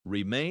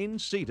Remain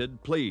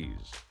seated,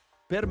 please.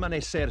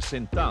 Permanecer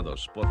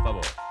sentados, por favor.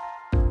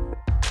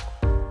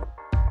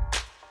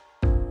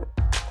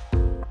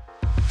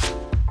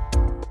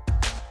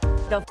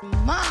 The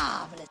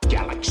marvelous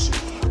galaxy.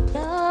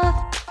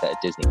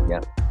 Disney,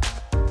 yeah.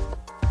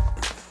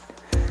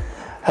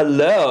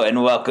 Hello,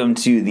 and welcome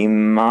to the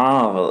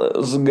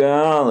marvelous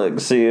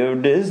galaxy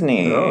of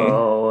Disney.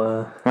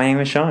 My name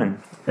is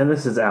Shawn. And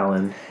this is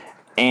Allan.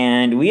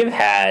 And we have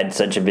had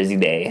such a busy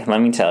day, let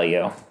me tell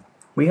you.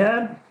 We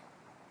had?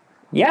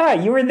 Yeah,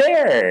 you were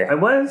there. I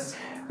was.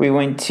 We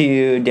went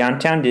to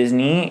downtown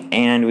Disney,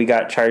 and we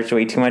got charged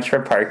way too much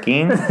for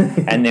parking.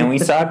 And then we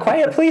saw A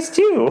Quiet Place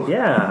too.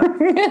 Yeah.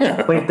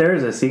 Wait,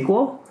 there's a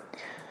sequel?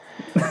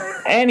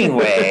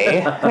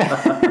 Anyway.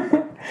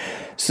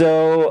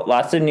 So,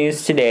 lots of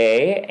news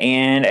today,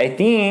 and I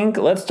think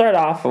let's start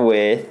off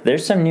with,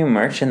 there's some new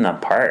merch in the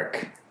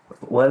park.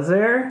 Was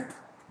there?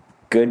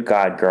 Good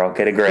God, girl,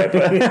 get a grip.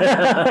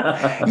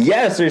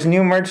 Yes, there's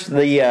new merch.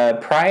 The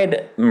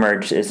Pride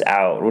merch is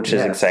out, which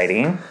is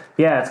exciting.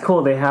 Yeah, it's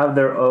cool. They have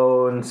their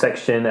own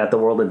section at the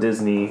World of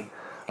Disney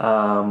with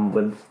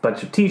a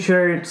bunch of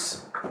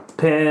t-shirts,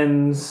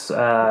 pins,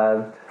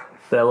 the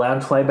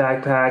Loungefly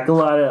backpack, a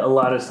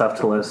lot of stuff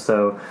to list.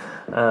 So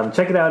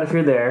check it out if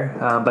you're there.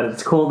 But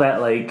it's cool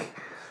that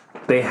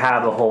they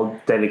have a whole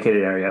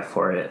dedicated area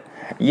for it.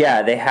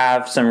 Yeah, they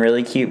have some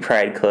really cute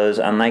Pride clothes,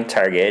 unlike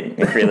Target.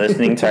 If you're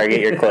listening, Target,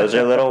 your clothes are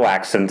a little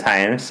whack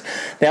sometimes.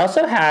 They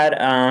also had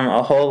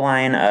a whole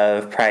line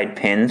of Pride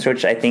pins,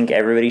 which I think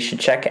everybody should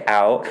check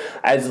out.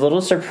 I was a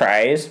little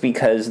surprised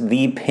because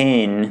the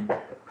pin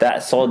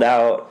that sold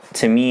out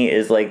to me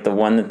is like the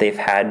one that they've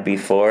had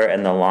before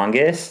and the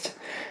longest.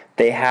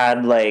 They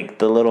had like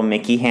the little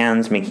Mickey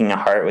hands making a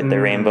heart with the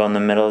rainbow in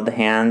the middle of the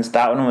hands.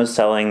 That one was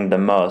selling the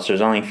most.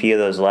 There's only a few of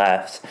those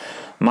left.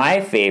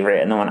 My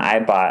favorite, and the one I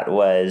bought,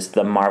 was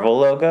the Marvel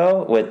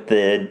logo with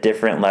the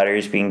different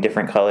letters being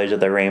different colors of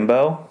the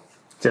rainbow.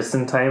 Just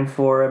in time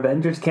for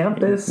Avengers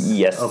Campus.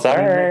 Yes,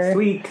 sir. Next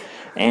week.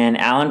 And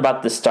Alan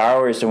bought the Star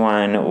Wars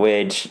one,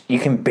 which you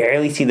can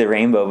barely see the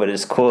rainbow, but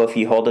it's cool if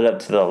you hold it up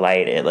to the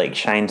light, it like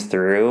shines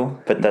through,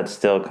 but that's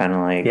still kind of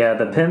like... Yeah,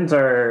 the pins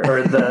are,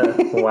 or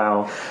the,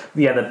 wow.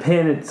 Yeah, the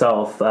pin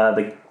itself,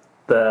 the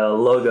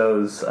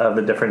logos of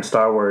the different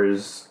Star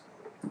Wars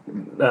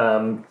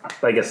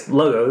I guess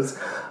logos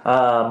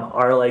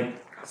are like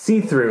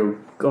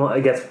see-through, I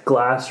guess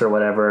glass or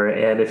whatever,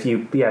 and if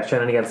you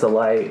shine it against the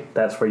light,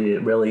 that's where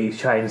it really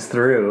shines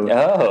through.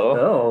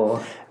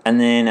 Oh.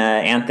 And then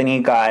Anthony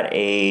got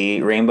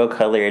a rainbow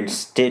colored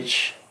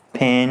Stitch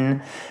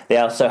pin. They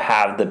also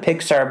have the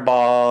Pixar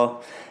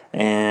ball,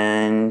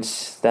 and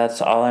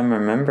that's all I'm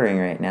remembering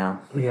right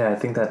now. Yeah, I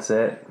think that's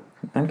it.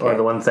 Okay. Or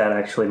the ones that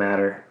actually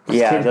matter.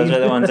 Yeah, those are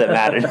the ones that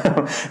matter.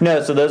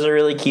 No, so those are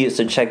really cute.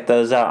 So check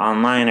those out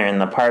online or in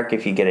the park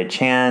if you get a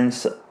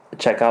chance.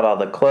 Check out all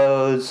the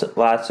clothes.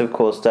 Lots of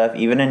cool stuff.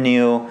 Even a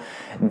new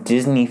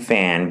Disney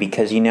fan,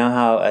 because you know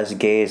how us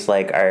gays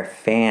like our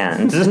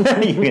fans.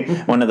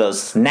 One of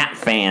those snap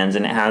fans,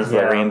 and it has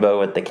the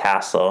rainbow with the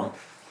castle.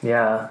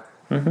 Yeah.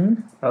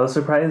 Mm-hmm. I was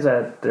surprised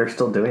that they're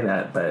still doing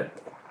that, but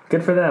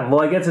good for them.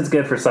 Well, I guess it's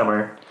good for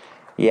summer.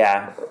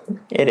 Yeah,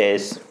 it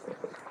is.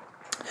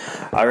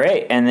 All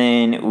right, and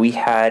then we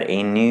had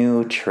a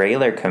new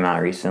trailer come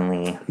out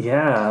recently.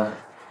 Yeah.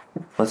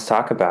 Let's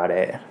talk about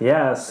it.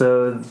 Yeah,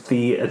 so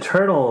the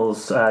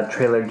Eternals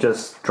trailer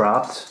just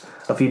dropped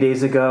a few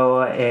days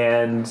ago,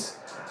 and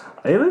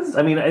it was,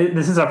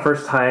 this is our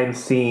first time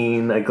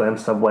seeing a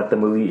glimpse of what the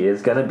movie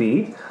is going to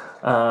be.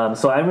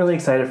 So I'm really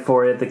excited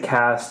for it. The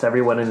cast,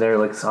 everyone in there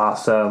looks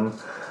awesome.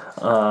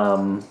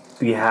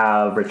 We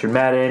have Richard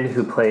Madden,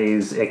 who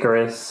plays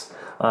Icarus.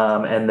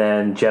 And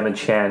then Gemma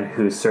Chan,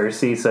 who's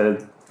Cersei, so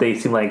they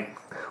seem like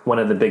one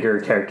of the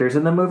bigger characters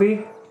in the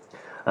movie.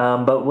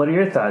 But what are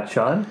your thoughts,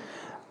 Shawn?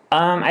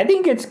 I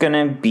think it's going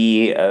to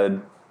be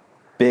a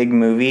big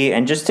movie,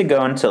 and just to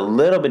go into a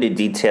little bit of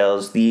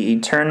details, the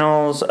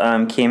Eternals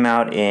came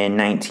out in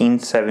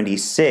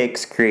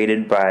 1976,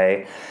 created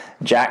by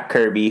Jack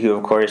Kirby, who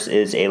of course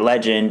is a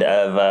legend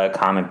of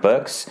comic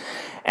books.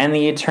 And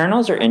the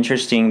Eternals are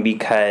interesting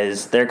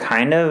because they're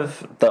kind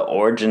of the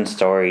origin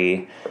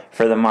story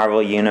for the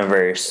Marvel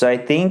Universe. So I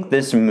think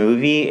this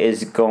movie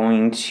is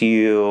going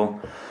to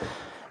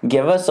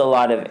give us a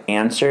lot of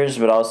answers,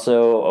 but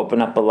also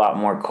open up a lot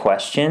more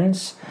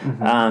questions.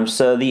 Mm-hmm.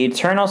 So the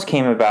Eternals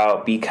came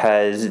about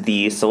because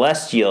the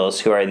Celestials,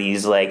 who are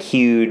these like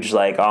huge,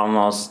 like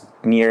almost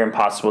near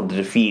impossible to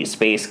defeat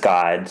space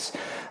gods,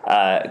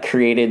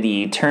 created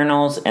the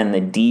Eternals and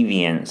the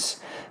Deviants.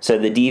 So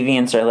the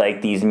Deviants are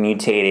like these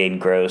mutated,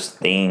 gross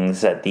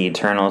things that the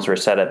Eternals were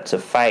set up to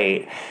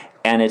fight.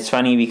 And it's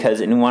funny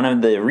because in one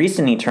of the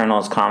recent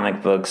Eternals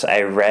comic books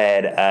I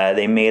read,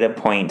 they made a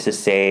point to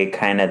say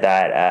kind of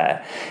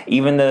that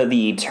even though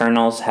the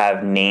Eternals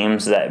have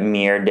names that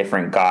mirror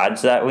different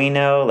gods that we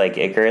know, like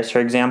Icarus,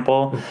 for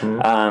example,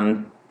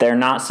 they're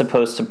not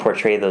supposed to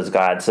portray those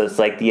gods. So it's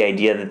like the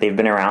idea that they've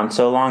been around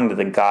so long that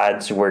the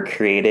gods were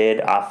created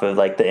off of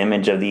like the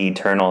image of the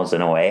Eternals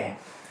in a way.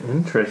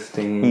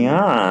 Interesting.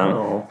 Yeah.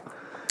 Oh.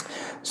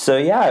 So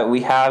yeah,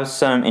 we have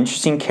some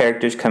interesting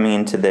characters coming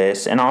into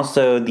this, and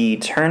also the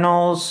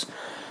Eternals.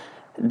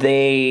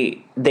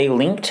 They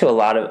link to a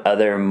lot of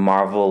other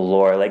Marvel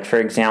lore. Like, for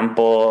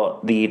example,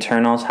 the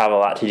Eternals have a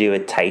lot to do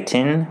with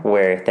Titan,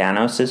 where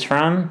Thanos is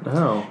from.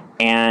 Oh.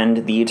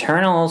 And the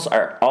Eternals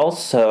are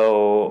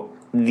also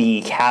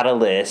the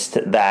catalyst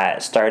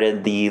that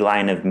started the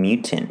line of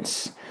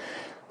mutants.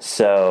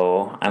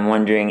 So I'm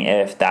wondering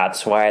if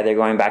that's why they're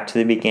going back to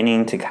the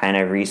beginning to kind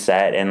of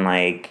reset and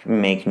like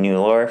make new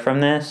lore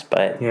from this.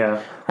 But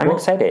yeah, I'm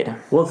excited.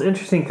 Well, it's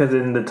interesting because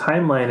in the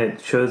timeline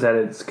it shows that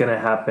it's going to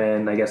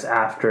happen, I guess,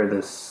 after the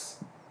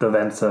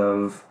events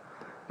of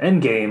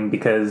Endgame,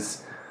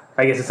 because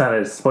I guess it's not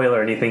a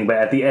spoiler or anything, but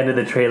at the end of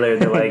the trailer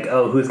they're like,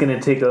 oh, who's going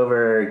to take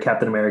over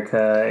Captain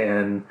America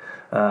and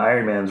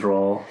Iron Man's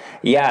role?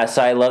 Yeah,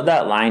 so I love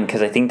that line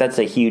because I think that's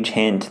a huge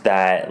hint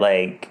that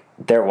like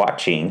they're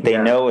watching. They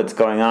know what's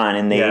going on,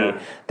 and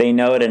they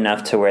know it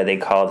enough to where they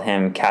called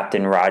him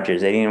Captain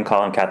Rogers. They didn't even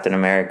call him Captain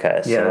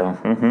America. So,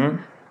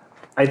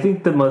 I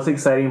think the most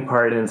exciting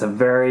part, and it's a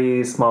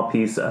very small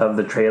piece of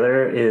the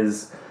trailer,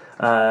 is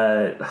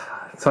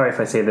sorry if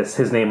I say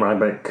his name wrong,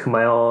 but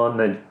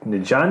Kumail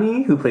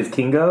Nanjiani, who plays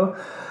Kingo.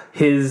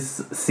 His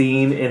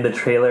scene in the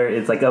trailer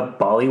is like a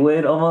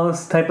Bollywood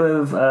almost type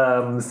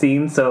of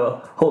scene.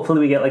 So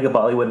hopefully we get like a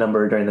Bollywood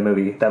number during the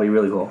movie. That'd be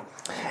really cool.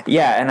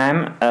 Yeah, and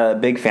I'm a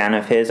big fan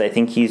of his. I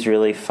think he's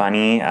really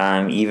funny,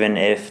 even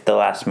if the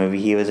last movie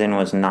he was in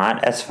was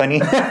not as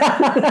funny.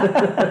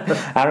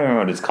 I don't remember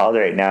what it's called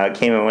right now. It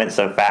came and went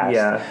so fast.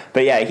 Yeah.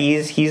 But yeah,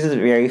 he's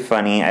very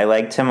funny. I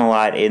liked him a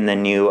lot in the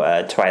new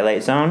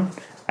Twilight Zone.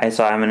 I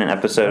saw him in an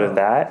episode of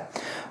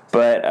that.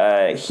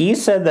 But he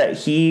said that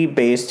he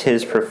based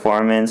his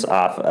performance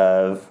off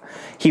of...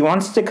 He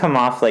wants to come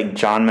off like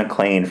John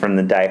McClane from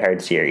the Die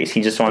Hard series.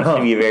 He just wants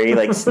to be very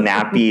like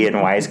snappy and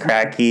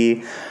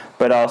wisecracky.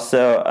 But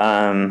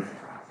also,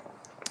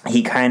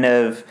 he kind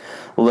of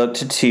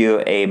looked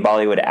to a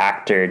Bollywood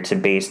actor to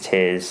base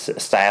his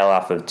style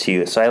off of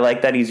too. So I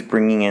like that he's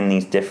bringing in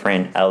these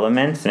different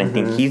elements, and I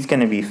think he's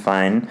going to be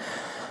fun.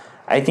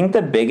 I think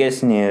the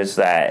biggest news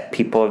that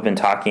people have been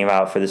talking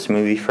about for this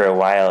movie for a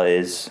while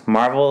is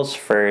Marvel's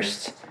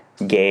first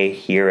gay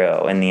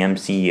hero in the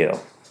MCU.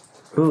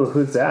 Ooh,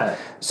 who's that?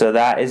 So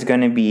that is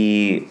going to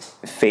be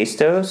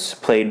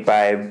Phastos, played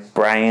by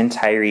Brian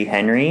Tyree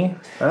Henry.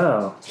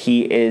 Oh.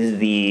 He is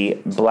the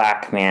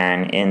black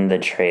man in the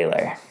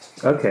trailer.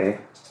 Okay.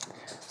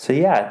 So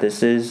yeah,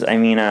 this is,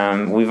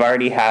 we've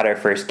already had our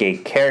first gay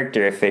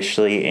character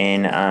officially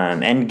in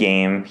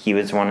Endgame. He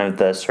was one of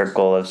the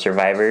Circle of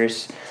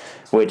Survivors,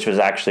 which was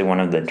actually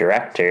one of the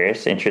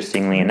directors,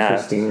 interestingly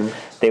enough.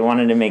 They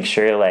wanted to make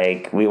sure,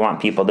 like, we want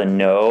people to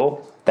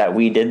know that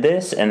we did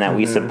this and that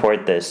we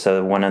support this.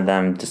 So one of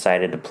them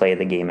decided to play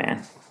the gay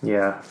man.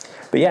 Yeah.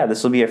 But yeah,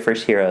 this will be our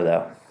first hero,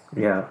 though.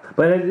 Yeah.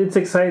 But it's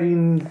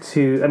exciting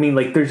to...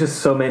 there's just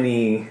so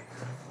many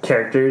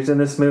characters in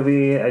this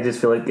movie. I just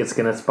feel like it's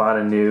going to spawn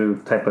a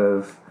new type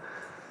of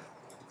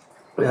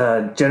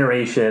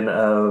generation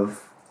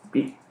of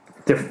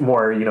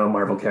more,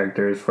 Marvel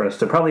characters for us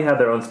to probably have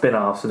their own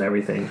spin-offs and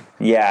everything.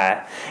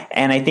 Yeah,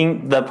 and I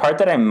think the part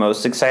that I'm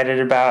most excited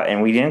about,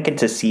 and we didn't get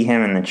to see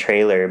him in the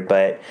trailer,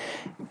 but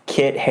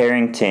Kit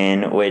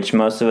Harington, which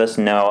most of us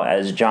know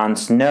as Jon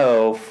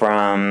Snow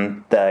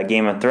from the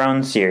Game of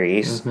Thrones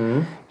series,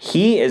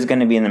 he is going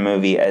to be in the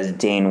movie as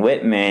Dane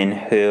Whitman,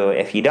 who,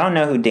 if you don't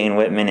know who Dane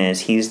Whitman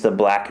is, he's the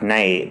Black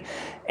Knight.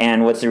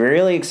 And what's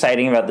really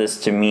exciting about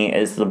this to me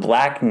is the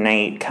Black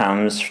Knight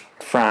comes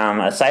from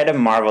a side of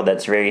Marvel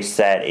that's very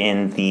set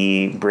in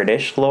the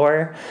British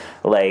lore.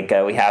 Like,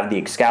 we have the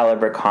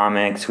Excalibur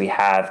comics, we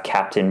have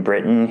Captain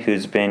Britain,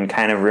 who's been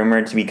kind of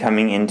rumored to be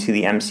coming into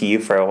the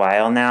MCU for a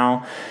while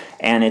now.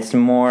 And it's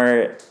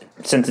more,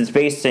 since it's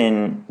based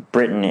in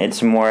Britain,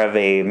 it's more of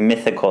a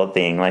mythical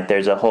thing. Like,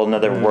 there's a whole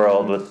nother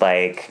world with,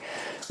 like,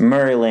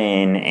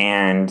 Merlin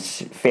and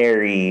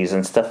fairies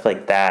and stuff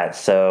like that.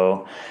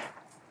 So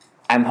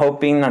I'm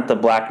hoping that the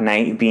Black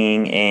Knight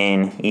being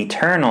in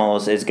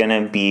Eternals is going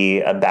to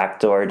be a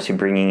backdoor to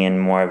bringing in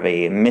more of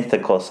a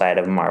mythical side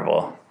of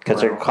Marvel.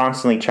 Because they're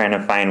constantly trying to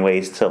find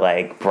ways to,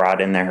 like,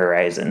 broaden their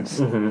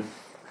horizons.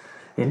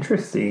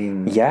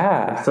 Interesting.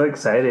 Yeah. I'm so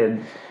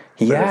excited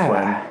for this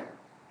one.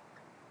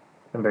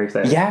 I'm very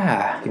excited.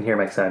 Yeah. You can hear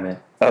my excitement.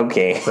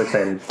 Okay. I'm so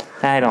excited.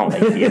 I don't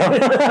like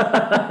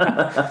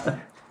you.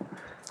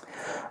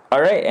 All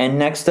right, and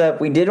next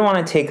up, we did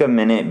want to take a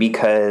minute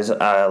because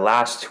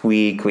last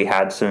week we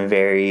had some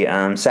very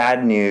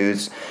sad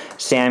news.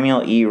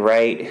 Samuel E.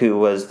 Wright, who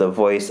was the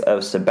voice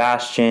of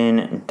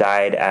Sebastian,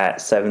 died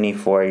at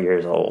 74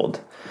 years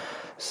old.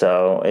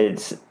 So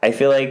I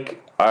feel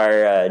like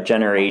our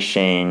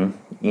generation,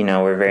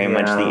 we're very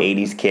much the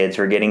 80s kids.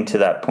 We're getting to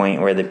that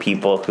point where the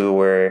people who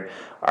were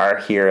our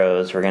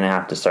heroes, we're going to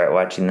have to start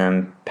watching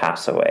them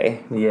pass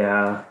away.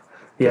 Yeah.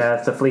 Yeah,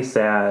 it's definitely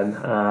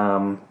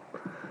sad.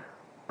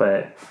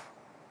 But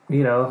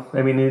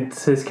I mean,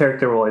 his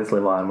character will always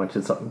live on, which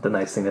is the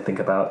nice thing to think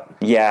about.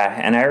 Yeah,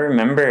 and I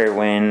remember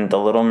when The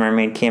Little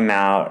Mermaid came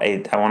out,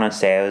 I want to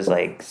say I was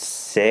like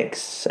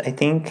 6, I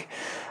think.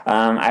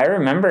 I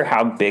remember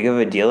how big of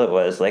a deal it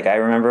was. Like, I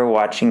remember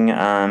watching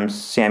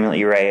Samuel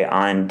E. Wright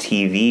on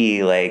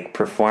TV, like,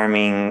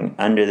 performing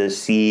Under the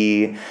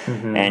Sea,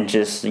 and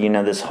just,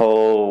 this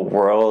whole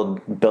world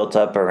built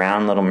up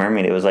around Little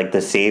Mermaid. It was like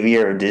the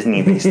savior of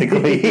Disney,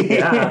 basically.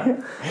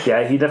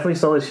 Yeah, he definitely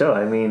stole the show.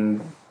 I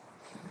mean,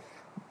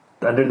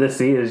 Under the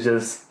Sea is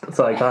just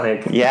so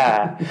iconic.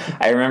 Yeah.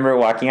 I remember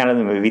walking out of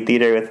the movie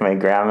theater with my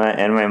grandma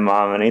and my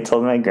mom, and I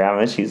told my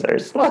grandma she's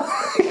Ursula.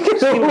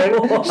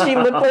 she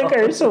looked like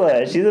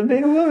Ursula. She's a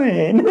big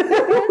woman.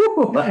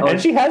 Wow. And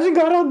she hasn't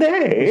got all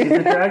day. She's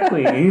a drag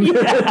queen.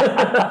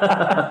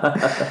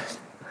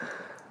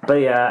 But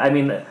yeah, I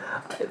mean,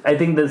 I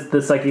think the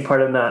sucky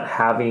part of not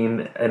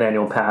having an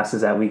annual pass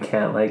is that we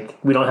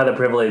don't have the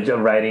privilege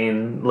of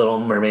riding Little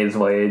Mermaid's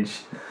Voyage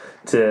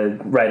to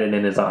write it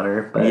in his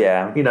honor. But,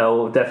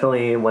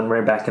 definitely when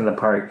we're back in the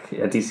park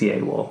at DCA,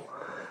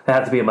 it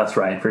has to be a must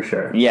ride for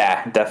sure.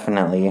 Yeah,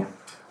 definitely.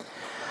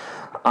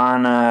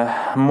 On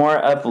more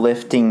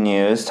uplifting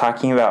news,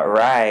 talking about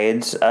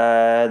rides,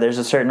 there's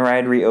a certain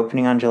ride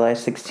reopening on July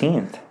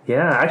 16th.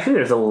 Yeah, actually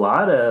there's a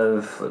lot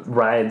of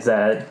rides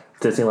that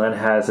Disneyland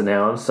has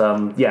announced.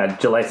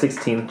 July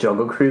 16th,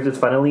 Jungle Cruise is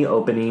finally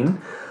reopening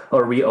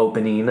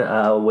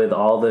with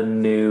all the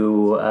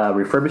new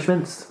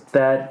refurbishments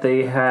that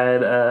they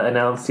had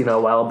announced, a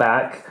while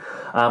back.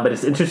 But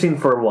it's interesting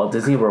for Walt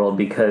Disney World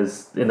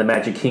because in the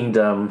Magic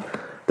Kingdom,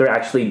 they're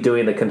actually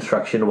doing the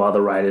construction while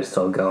the ride is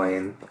still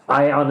going.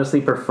 I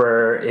honestly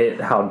prefer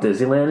it how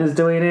Disneyland is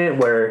doing it,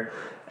 where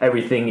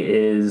everything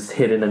is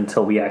hidden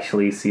until we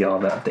actually see all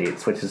the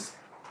updates, which is,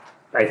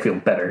 I feel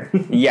better.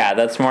 Yeah,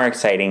 that's more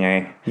exciting,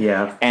 right?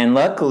 Yeah. And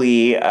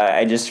luckily,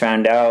 I just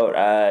found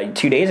out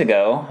 2 days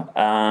ago,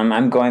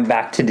 I'm going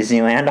back to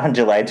Disneyland on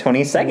July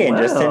 22nd,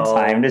 just in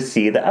time to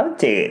see the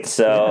update.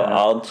 So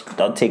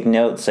I'll take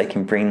notes. I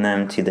can bring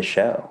them to the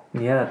show.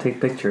 Yeah, take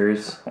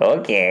pictures.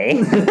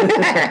 Okay.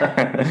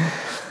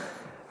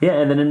 Yeah,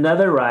 and then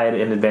another ride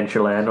in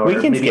Adventureland, or we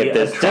can skip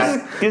this.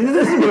 Just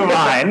move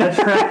on.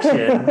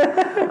 Attraction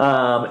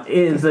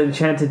is the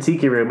Enchanted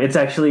Tiki Room. It's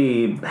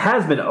actually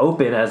has been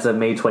open as of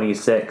May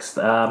 26th,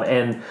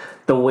 and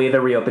the way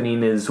the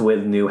reopening is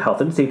with new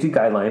health and safety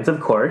guidelines,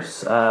 of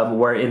course.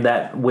 Where in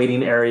that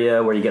waiting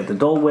area where you get the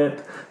Dole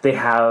Whip, they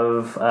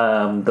have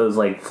those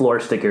like floor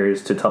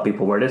stickers to tell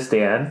people where to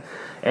stand,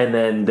 and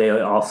then they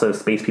also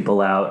space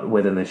people out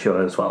within the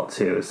show as well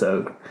too.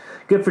 So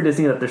good for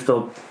Disney that they're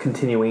still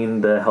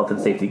continuing the health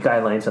and safety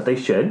guidelines that they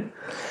should.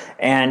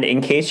 And in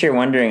case you're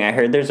wondering, I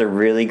heard there's a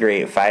really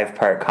great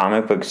 5-part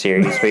comic book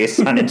series based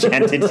on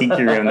Enchanted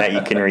Tiki Room that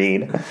you can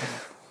read.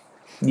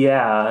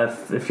 Yeah,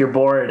 if you're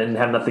bored and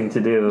have nothing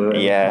to do,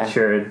 yeah,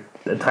 sure,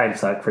 a time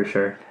suck for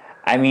sure.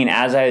 I mean,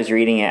 as I was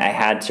reading it, I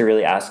had to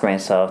really ask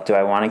myself, do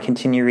I want to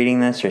continue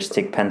reading this or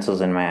stick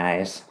pencils in my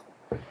eyes?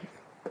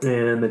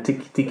 And the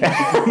tiki.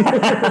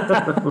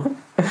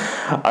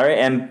 All right,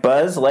 and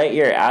Buzz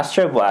Lightyear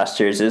Astro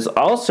Blasters is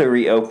also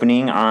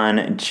reopening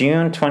on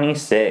June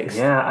 26th.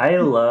 Yeah, I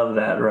love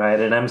that ride,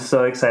 and I'm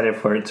so excited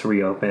for it to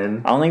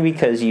reopen. Only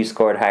because you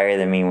scored higher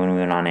than me when we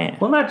went on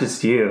it. Well, not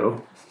just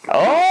you.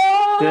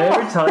 Oh! Did I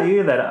ever tell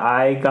you that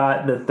I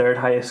got the third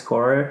highest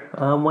score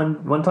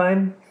one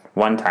time?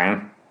 One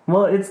time.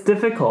 Well, it's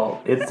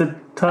difficult. It's a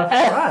tough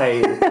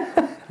ride.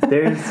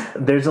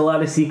 There's a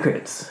lot of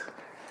secrets.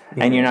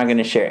 And you're not going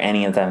to share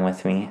any of them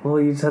with me. Well,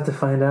 you just have to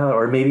find out.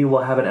 Or maybe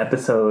we'll have an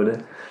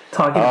episode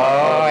talking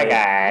about my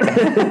God.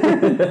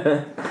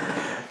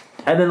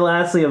 And then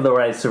lastly of the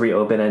rides to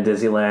reopen at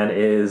Disneyland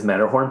is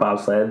Matterhorn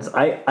bobsleds.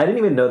 I didn't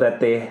even know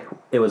that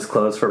it was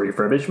closed for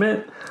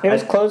refurbishment. It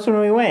was closed when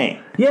we went.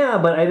 Yeah,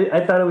 but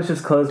I thought it was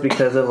just closed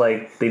because of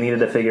they needed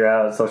to figure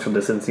out social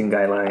distancing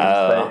guidelines.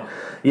 But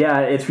yeah,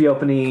 it's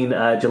reopening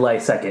July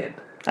 2nd.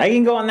 I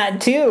can go on that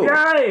too.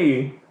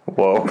 Yay!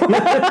 Whoa.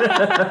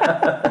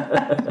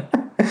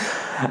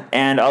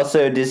 And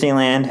also,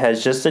 Disneyland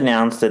has just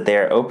announced that they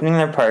are opening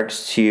their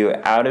parks to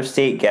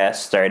out-of-state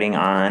guests starting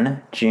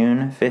on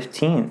June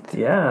 15th.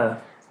 Yeah,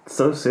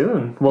 so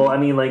soon. Well, I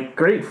mean,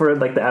 great for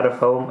the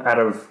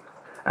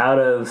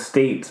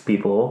out-of-state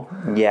people.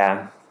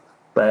 Yeah.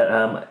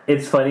 But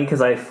it's funny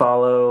because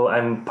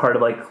I'm part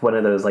of one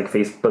of those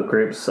Facebook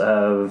groups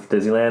of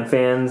Disneyland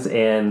fans,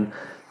 and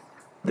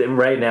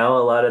right now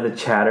a lot of the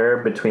chatter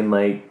between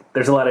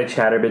there's a lot of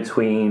chatter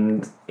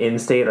between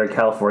in-state or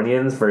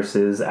Californians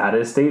versus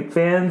out-of-state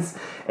fans.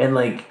 And,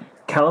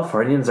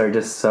 Californians are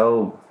just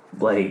so,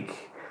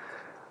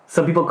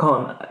 some people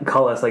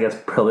call us, I guess,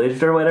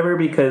 privileged or whatever,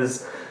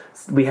 because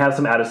we have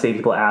some out-of-state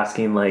people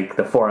asking,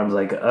 the forums,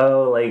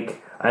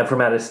 I'm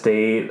from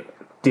out-of-state,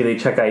 do they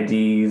check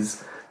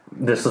IDs?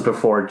 this was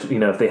before,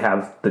 if they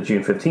have the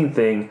June 15th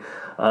thing,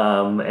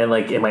 and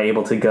like, am I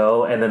able to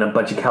go? And then a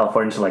bunch of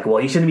Californians are like,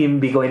 well, you shouldn't even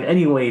be going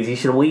anyways. You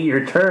should wait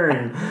your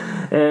turn.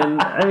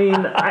 And I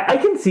mean, I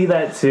can see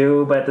that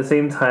too. But at the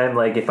same time,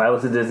 like, if I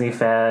was a Disney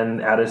fan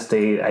out of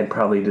state, I'd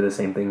probably do the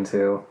same thing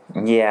too.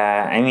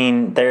 Yeah, I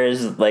mean,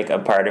 there's like a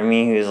part of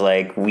me who's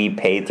like, we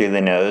pay through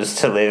the nose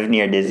to live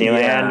near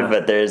Disneyland,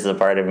 but there's a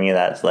part of me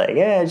that's like,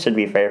 yeah, it should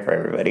be fair for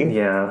everybody.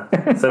 Yeah.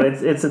 So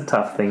it's a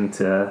tough thing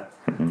to.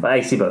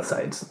 I see both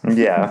sides.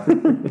 Yeah.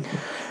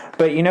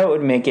 But you know what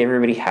would make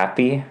everybody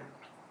happy?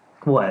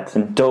 What?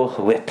 Dole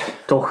Whip.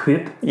 Dole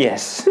Whip?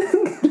 Yes.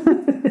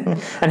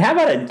 And how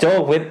about a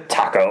Dole Whip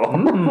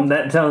taco?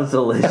 That sounds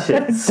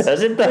delicious.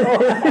 Does it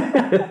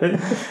though?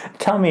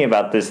 Tell me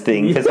about this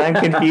thing, because I'm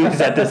confused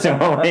at this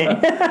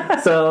moment.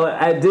 So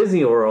at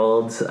Disney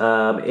World,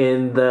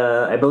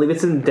 I believe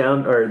it's in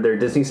their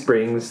Disney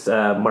Springs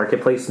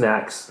Marketplace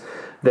Snacks,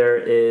 there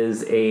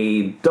is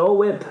a Dole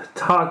Whip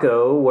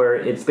taco where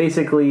it's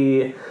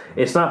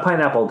not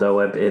pineapple Dole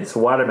Whip, it's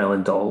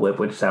watermelon Dole Whip,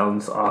 which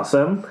sounds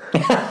awesome.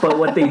 But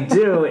what they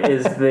do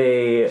is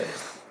they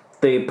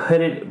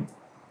put it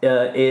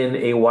in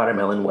a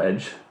watermelon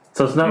wedge.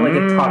 So it's not like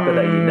a taco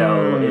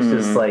that it's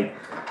just like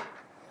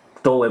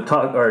Dole Whip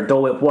taco or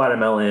Dole Whip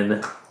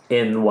watermelon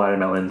in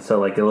watermelon. So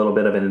like a little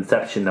bit of an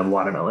inception of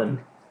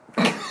watermelon.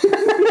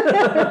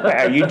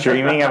 Are you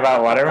dreaming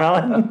about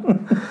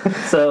watermelon?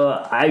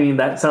 So, I mean,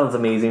 that sounds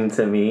amazing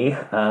to me.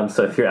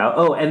 So if you're out...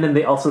 Oh, and then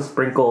they also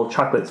sprinkle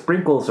chocolate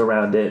sprinkles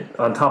around it,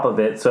 on top of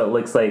it, so it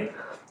looks like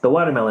the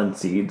watermelon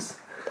seeds.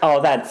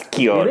 Oh, that's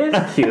cute. It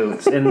is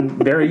cute and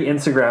very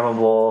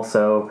Instagrammable,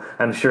 so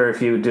I'm sure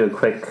if you do a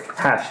quick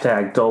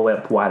hashtag Dole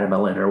Whip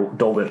watermelon or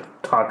Dole Whip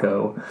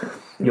taco,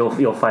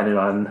 you'll find it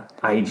on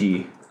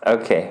IG.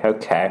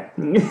 Okay.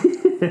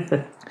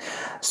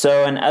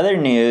 So in other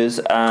news,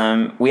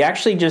 we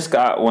actually just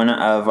got one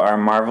of our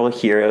Marvel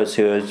heroes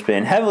who has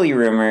been heavily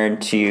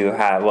rumored to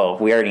have, well,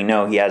 we already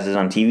know he has his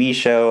own TV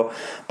show,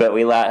 but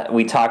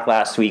we talked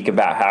last week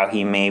about how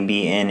he may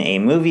be in a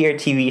movie or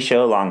TV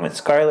show along with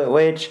Scarlet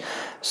Witch.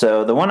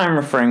 So the one I'm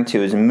referring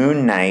to is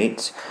Moon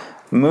Knight.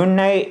 Moon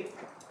Knight,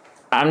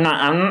 I'm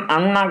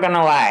not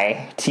gonna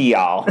lie to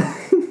y'all.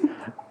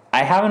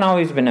 I haven't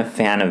always been a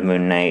fan of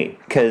Moon Knight,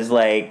 because,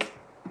 like,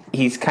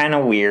 he's kind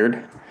of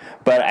weird.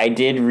 But I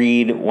did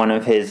read one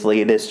of his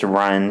latest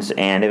runs,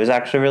 and it was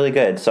actually really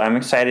good. So I'm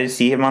excited to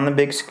see him on the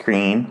big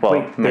screen. Well,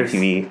 Wait, my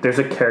TV. There's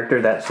a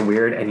character that's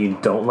weird, and you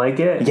don't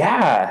like it?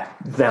 Yeah.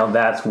 Now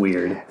that's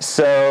weird.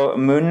 So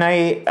Moon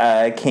Knight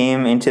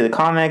came into the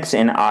comics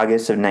in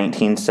August of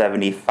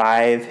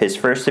 1975. His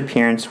first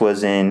appearance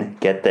was in,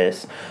 get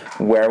this,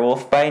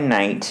 Werewolf by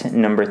Night,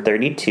 number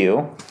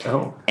 32.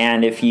 Oh.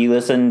 And if you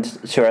listened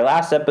to our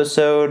last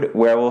episode,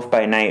 Werewolf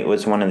by Night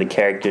was one of the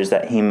characters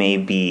that he may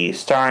be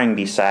starring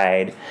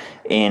beside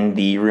in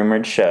the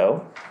rumored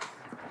show.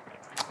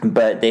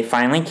 But they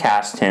finally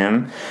cast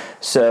him.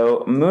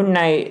 So Moon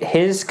Knight,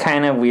 his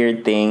kind of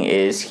weird thing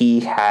is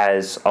he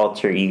has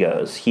alter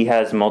egos. He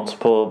has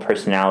multiple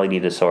personality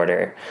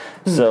disorder.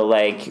 So,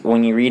 like,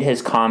 when you read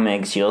his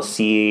comics, you'll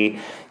see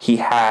he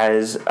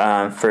has,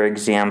 for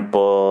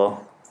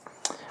example...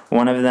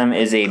 One of them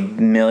is a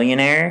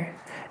millionaire,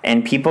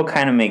 and people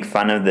kind of make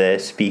fun of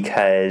this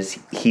because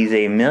he's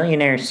a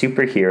millionaire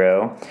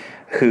superhero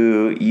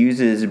who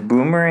uses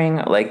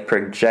boomerang-like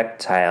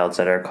projectiles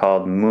that are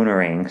called moon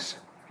rings.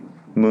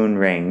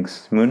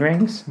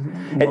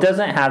 It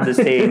doesn't have the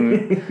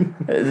same.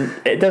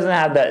 It doesn't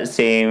have that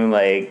same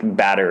like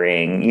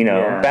battering.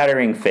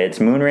 Battering fits.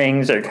 Moon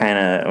rings are kind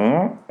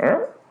of.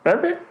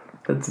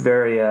 That's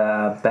very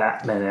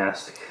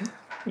Batman-esque.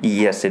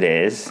 Yes, it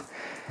is.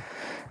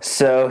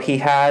 So he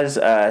has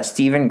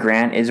Stephen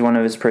Grant is one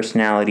of his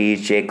personalities,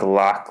 Jake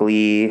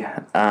Lockley,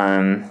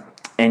 and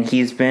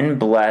he's been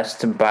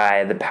blessed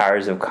by the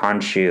powers of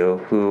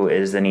Khonshu, who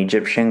is an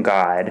Egyptian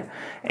god,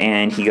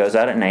 and he goes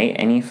out at night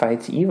and he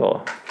fights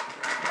evil.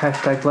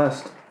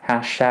 #blessed.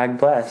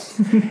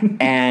 #blessed.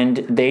 And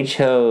they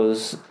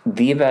chose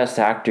the best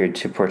actor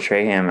to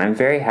portray him. I'm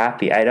very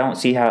happy. I don't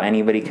see how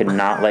anybody could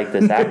not like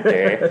this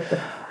actor.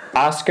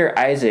 Oscar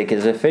Isaac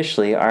is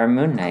officially our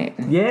Moon Knight.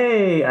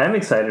 Yay! I'm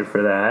excited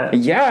for that.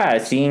 Yeah,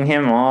 seeing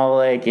him all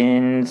like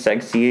in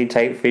sexy,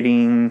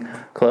 tight-fitting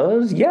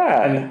clothes. Yeah.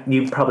 I mean,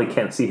 you probably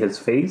can't see his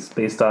face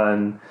based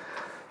on,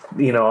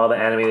 all the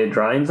animated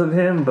drawings of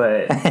him,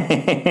 but,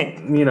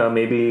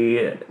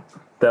 maybe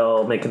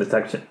they'll make an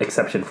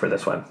exception for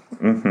this one.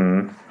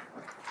 Mm-hmm.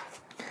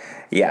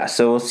 Yeah,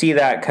 so we'll see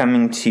that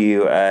coming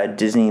to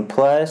Disney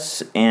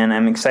Plus, and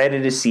I'm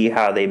excited to see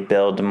how they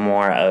build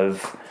more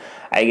of...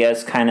 I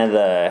guess kind of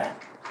the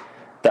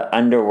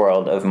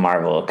underworld of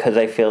Marvel, because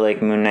I feel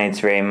like Moon Knight's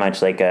very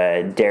much like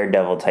a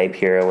Daredevil type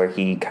hero where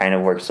he kind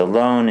of works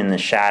alone in the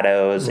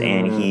shadows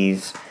and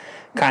he's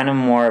kind of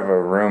more of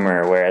a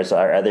rumor, whereas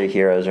our other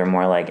heroes are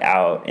more like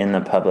out in the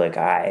public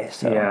eye.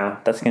 So yeah,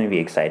 that's going to be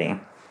exciting.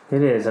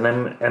 It is, and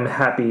I'm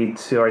happy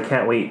to, or I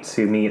can't wait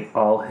to meet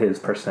all his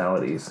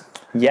personalities.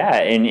 Yeah,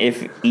 and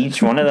if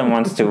each one of them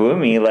wants to woo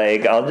me,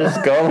 like, I'll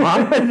just go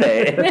along with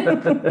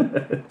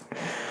it.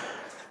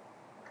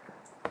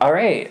 All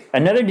right,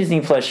 another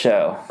Disney Plus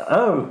show.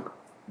 Oh,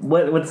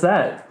 what's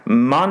that?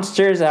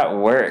 Monsters at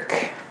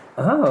Work.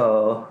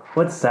 Oh,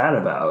 what's that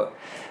about?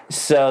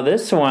 So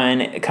this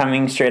one,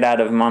 coming straight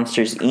out of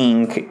Monsters,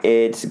 Inc.,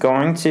 it's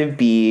going to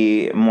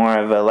be more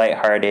of a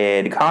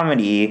lighthearted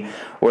comedy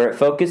where it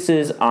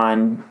focuses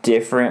on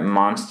different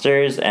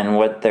monsters and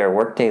what their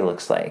workday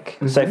looks like.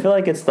 Mm-hmm. So I feel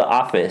like it's The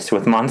Office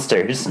with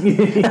monsters.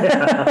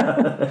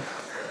 Yeah.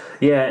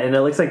 Yeah, and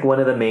it looks like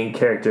one of the main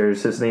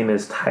characters, his name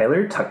is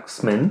Tyler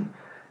Tuxman.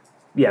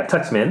 Yeah,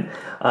 Tuxman.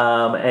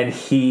 And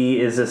he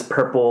is this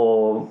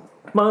purple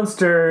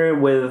monster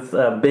with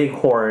big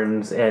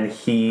horns, and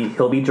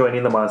he'll be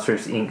joining the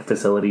Monsters Inc.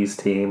 facilities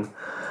team.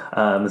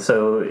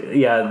 So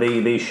yeah,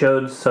 they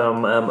showed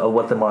some of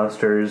what the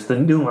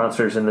new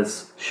monsters in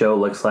this show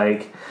looks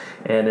like,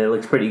 and it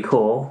looks pretty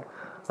cool.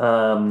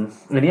 And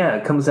yeah,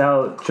 it comes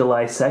out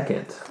July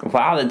 2nd.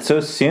 Wow, that's so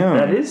soon.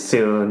 That is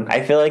soon.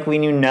 I feel like we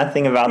knew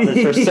nothing about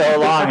this for so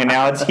long, and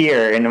now it's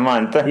here in a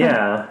month.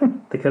 Yeah,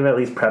 they could have at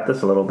least prepped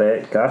us a little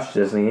bit. Gosh,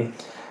 Disney.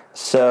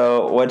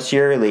 So, what's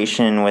your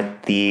relation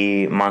with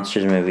the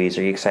Monsters movies?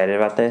 Are you excited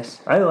about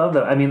this? I love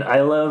them. I mean,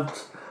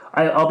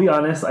 I'll be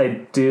honest,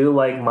 I do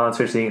like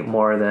Monsters Inc.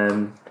 more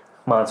than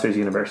Monsters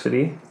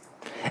University.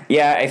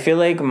 Yeah, I feel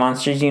like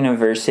Monsters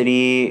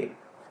University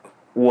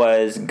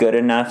was good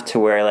enough to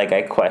where, like,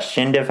 I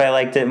questioned if I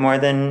liked it more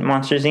than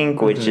Monsters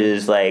Inc., which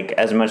is, like,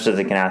 as much as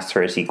it can ask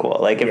for a sequel.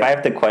 Like, if I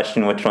have to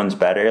question which one's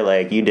better,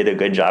 like, you did a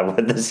good job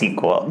with the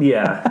sequel.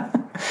 Yeah.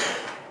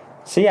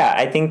 So, yeah,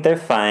 I think they're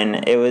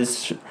fun.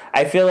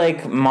 I feel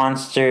like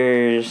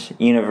Monsters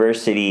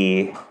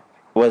University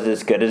was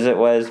as good as it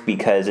was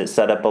because it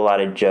set up a lot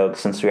of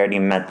jokes since we already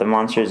met the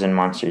monsters in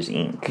Monsters,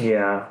 Inc.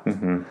 Yeah.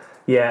 Mm-hmm.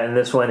 Yeah, and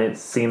this one, it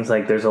seems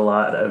like there's a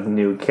lot of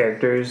new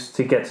characters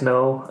to get to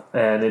know,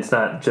 and it's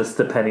not just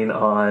depending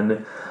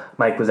on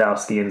Mike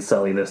Wazowski and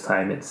Sully this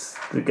time. It's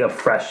like a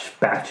fresh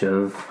batch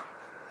of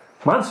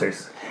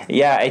monsters.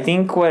 Yeah, I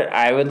think what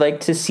I would like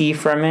to see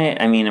from it,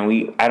 I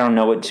mean, I don't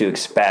know what to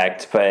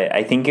expect, but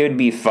I think it would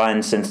be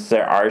fun since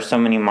there are so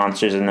many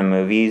monsters in the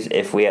movies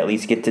if we at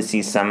least get to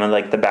see some of,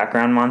 like, the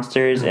background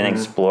monsters and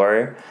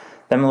explore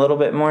them a little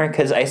bit more,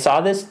 because I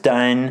saw this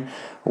done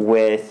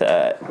with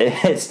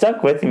it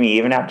stuck with me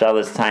even after all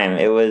this time.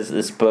 It was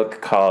this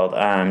book called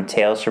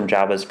Tales from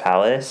Jabba's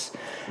Palace,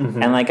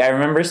 and, like, I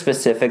remember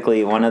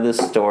specifically one of the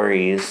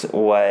stories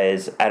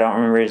was, I don't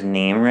remember his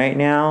name right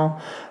now,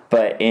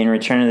 but in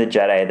Return of the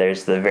Jedi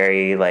there's the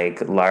very,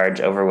 like,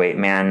 large overweight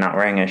man not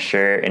wearing a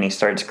shirt, and he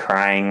starts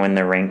crying when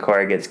the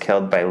Rancor gets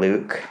killed by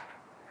Luke.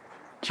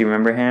 Do you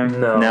remember him?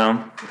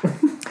 No.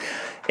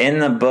 In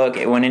the book,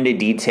 it went into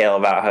detail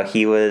about how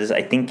he was,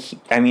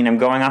 I'm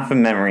going off of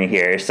memory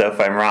here, so if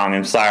I'm wrong,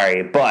 I'm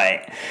sorry,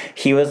 but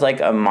he was, like,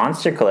 a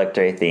monster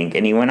collector, I think,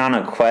 and he went on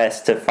a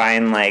quest to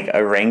find, like,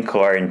 a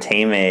Rancor and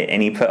tame it,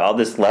 and he put all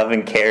this love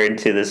and care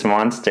into this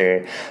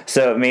monster,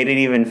 so it made it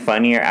even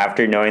funnier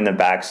after knowing the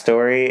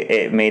backstory.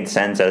 It made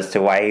sense as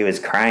to why he was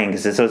crying,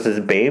 because this was his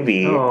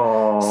baby.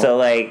 Aww. So,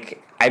 like,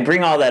 I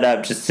bring all that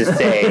up just to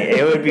say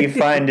it would be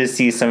fun to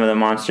see some of the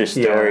monster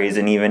stories,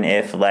 and even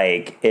if,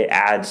 like, it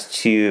adds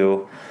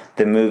to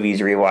the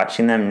movies,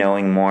 rewatching them,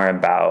 knowing more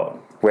about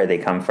where they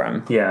come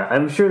from. Yeah,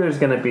 I'm sure there's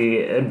going to be,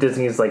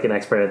 Disney's, like, an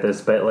expert at this,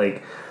 but,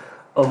 like,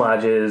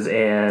 homages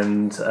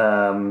and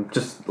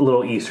just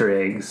little Easter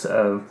eggs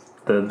of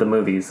the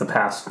movies, the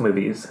past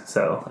movies.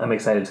 So I'm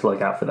excited to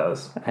look out for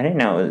those. I didn't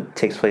know it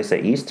takes place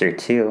at Easter,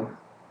 too.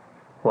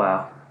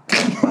 Wow.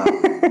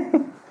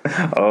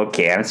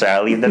 Okay, I'm sorry.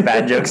 I'll leave the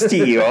bad jokes to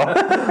you.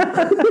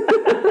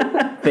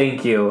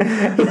 Thank you.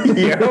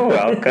 You're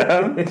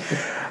welcome.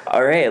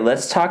 All right,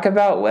 let's talk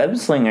about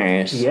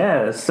Webslingers.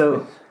 Yeah,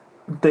 so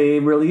they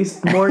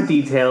released more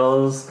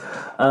details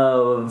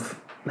of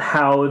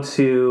how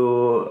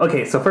to...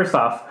 Okay, so first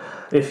off,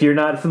 if you're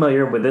not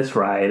familiar with this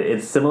ride,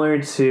 it's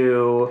similar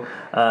to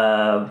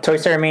Toy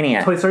Story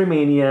Mania. Buzz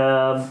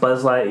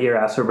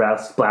Lightyear Astro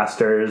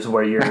Blasters,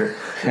 where you're...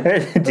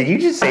 Did you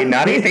just say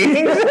naughty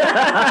things?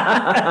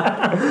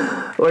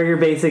 Where you're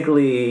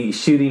basically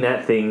shooting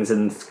at things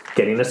and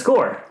getting a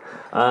score.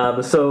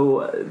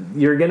 So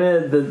you're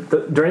gonna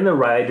during the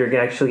ride, you're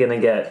actually gonna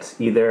get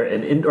either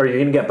or you're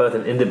gonna get both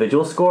an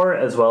individual score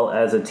as well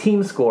as a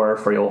team score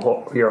for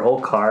your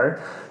whole car.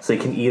 So you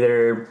can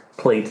either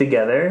play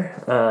together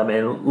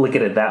and look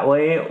at it that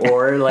way,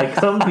 or like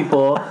some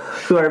people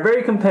who are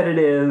very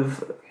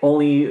competitive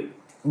only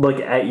look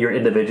at your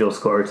individual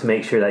score to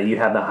make sure that you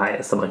have the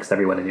highest amongst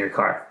everyone in your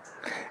car.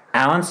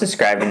 Alan's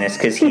describing this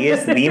because he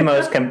is the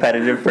most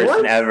competitive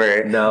person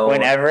ever. No.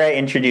 Whenever I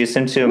introduce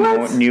him to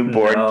a new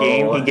board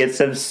game, he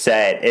gets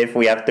upset if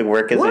we have to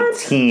work as a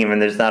team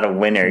and there's not a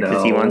winner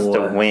because he wants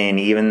to win,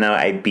 even though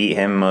I beat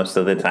him most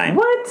of the time.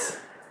 What?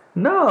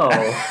 No.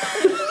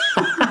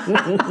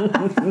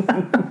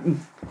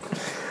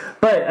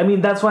 But, I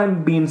mean, that's why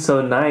I'm being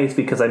so nice,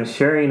 because I'm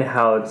sharing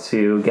how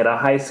to get a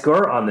high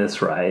score on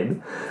this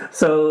ride.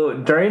 So,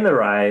 during the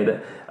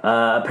ride,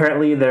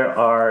 apparently there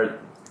are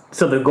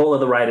So the goal of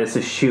the ride is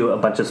to shoot a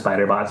bunch of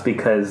spider bots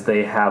because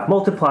they have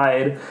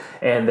multiplied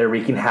and they're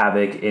wreaking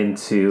havoc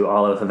into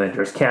all of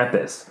Avengers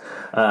Campus.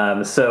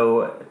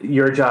 So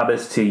your job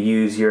is to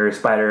use your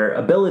spider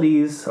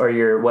abilities or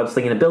your web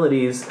slinging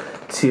abilities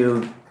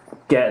to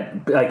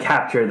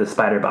capture the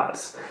spider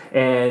bots.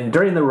 And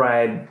during the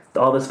ride,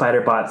 all the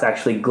spider bots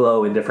actually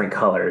glow in different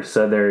colors.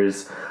 So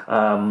there's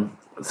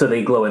so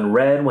they glow in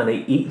red when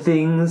they eat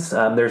things.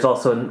 There's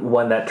also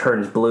one that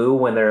turns blue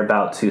when they're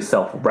about to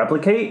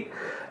self-replicate.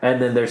 And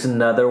then there's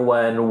another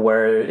one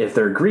where if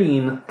they're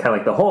green, kind of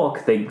like the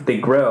Hulk, they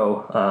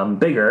grow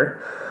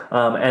bigger.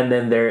 And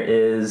then there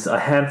is a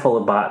handful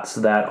of bots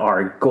that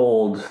are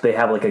gold. They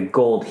have like a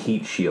gold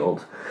heat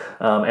shield.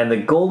 And the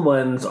gold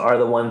ones are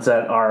the ones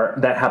that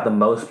have the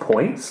most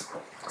points.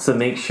 So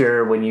make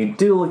sure when you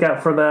do look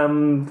out for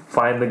them,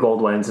 find the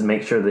gold ones and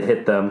make sure to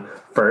hit them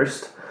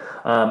first.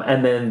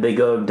 And then they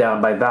go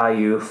down by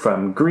value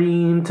from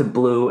green to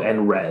blue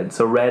and red.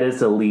 So red is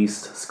the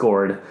least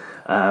scored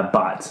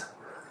bot.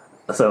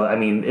 So, I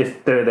mean,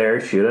 if they're there,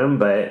 shoot them,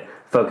 but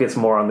focus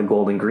more on the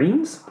gold and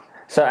greens.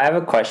 So I have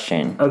a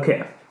question.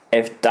 Okay.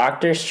 If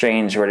Doctor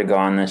Strange were to go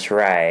on this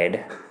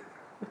ride,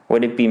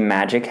 would it be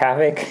Magic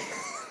Havoc?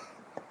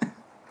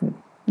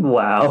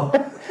 Wow.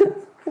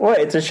 What?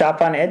 It's a shop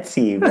on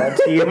Etsy. Brought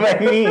to you by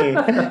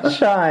me,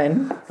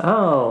 Shawn.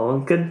 Oh,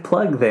 good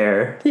plug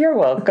there. You're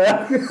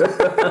welcome.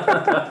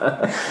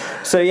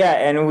 So yeah,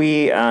 and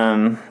we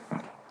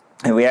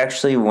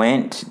actually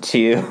went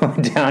to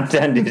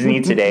Downtown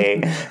Disney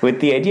today with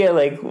the idea,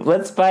 like,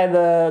 let's buy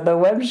the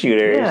web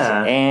shooters.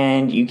 Yeah.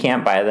 And you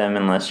can't buy them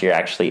unless you're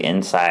actually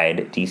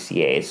inside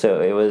DCA.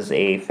 So it was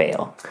a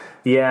fail.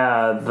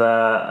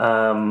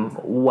 Yeah,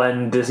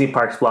 when Disney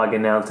Parks blog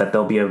announced that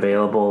they'll be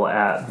available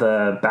at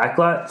the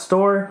Backlot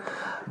store,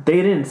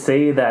 they didn't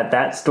say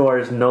that store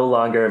is no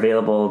longer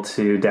available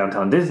to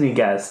Downtown Disney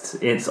guests.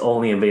 It's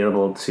only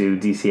available to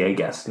DCA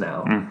guests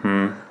now,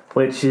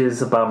 which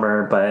is a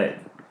bummer, but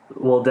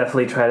we'll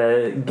definitely try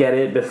to get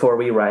it before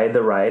we ride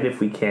the ride if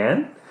we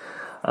can.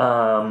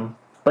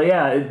 But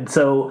yeah,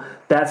 so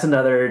that's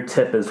another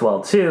tip as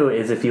well too,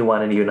 is if you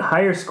want an even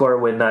higher score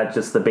with not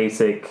just the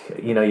basic,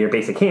 your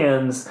basic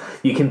hands,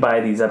 you can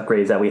buy these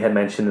upgrades that we had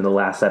mentioned in the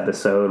last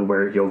episode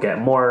where you'll get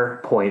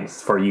more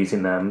points for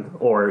using them,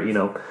 or,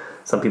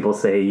 some people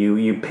say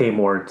you pay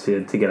more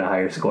to get a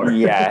higher score.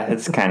 Yeah,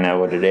 that's kind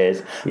of what it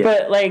is. Yeah.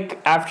 But like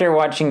after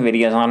watching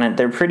videos on it,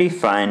 they're pretty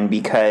fun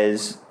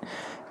because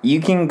you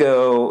can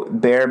go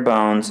bare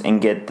bones and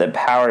get the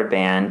power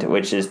band,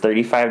 which is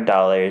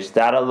 $35.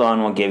 That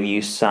alone will give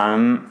you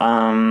some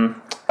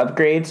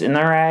upgrades in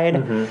the ride.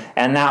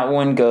 And that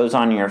one goes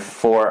on your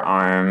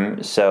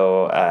forearm.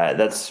 So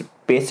that's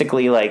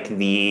basically like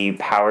the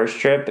power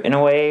strip in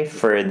a way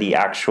for the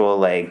actual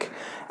like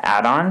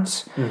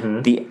add-ons.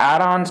 The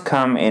add-ons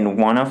come in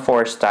one of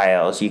 4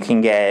 styles. You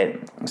can get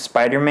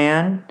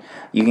Spider-Man.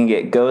 You can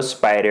get Ghost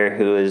Spider,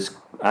 who is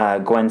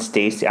Gwen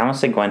Stacy. I almost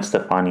said Gwen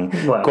Stefani.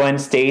 Wow. Gwen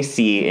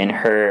Stacy in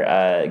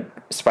her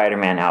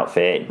Spider-Man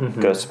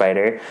outfit, Ghost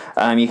Spider.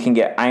 You can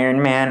get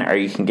Iron Man, or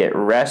you can get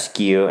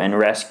Rescue, and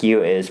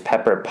Rescue is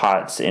Pepper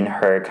Potts in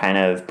her kind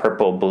of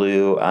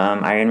purple-blue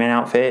Iron Man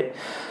outfit.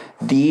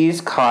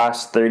 These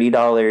cost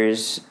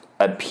 $30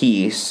 a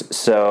piece.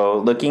 So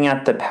looking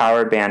at the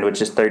power band,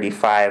 which is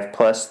 $35,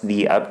 plus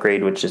the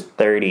upgrade, which is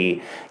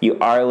 $30, you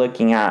are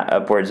looking at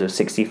upwards of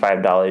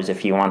 $65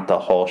 if you want the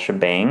whole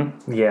shebang.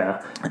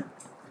 Yeah.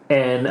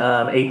 And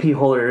AP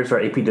holders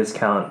or AP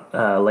discount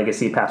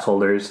legacy pass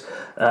holders,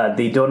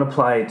 they don't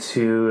apply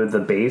to the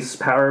base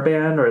power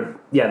band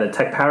the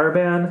tech power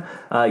band.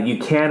 You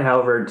can,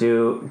 however,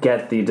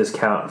 get the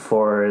discount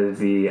for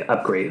the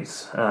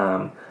upgrades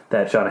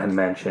that Shawn had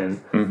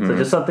mentioned. So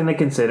just something to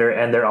consider,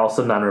 and they're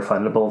also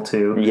non-refundable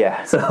too.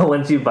 Yeah. So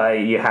once you buy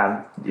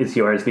it, it's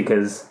yours,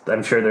 because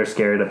I'm sure they're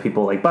scared of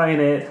people like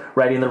buying it,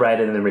 riding the ride,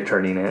 and then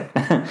returning it.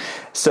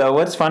 So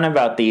what's fun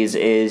about these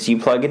is you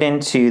plug it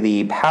into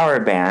the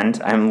power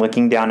band. I'm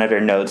looking down at our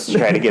notes to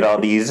try to get all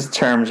these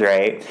terms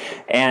right.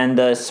 And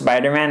the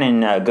Spider-Man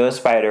and Ghost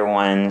Spider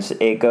ones,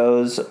 it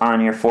goes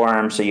on your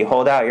forearm. So you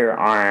hold out your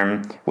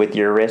arm with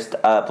your wrist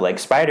up like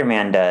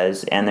Spider-Man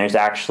does, and there's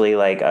actually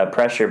like a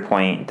pressure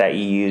point that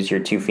you use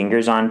your 2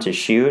 fingers on to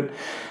shoot.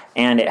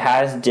 And it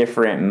has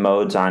different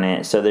modes on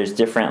it. So there's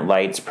different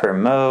lights per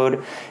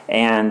mode.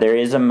 And there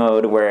is a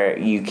mode where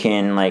you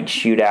can like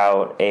shoot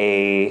out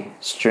a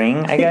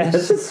string, I guess.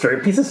 It's a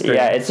short piece of string.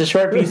 Yeah, it's a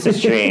short piece of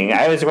string.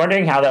 I was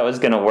wondering how that was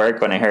going to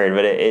work when I heard,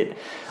 but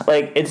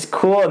it's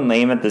cool and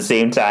lame at the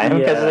same time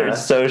because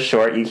it's so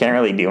short you can't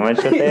really do much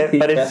with it.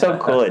 But it's so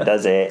cool it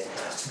does it.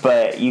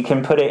 But you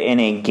can put it in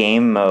a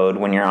game mode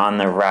when you're on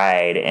the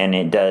ride, and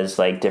it does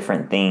like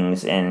different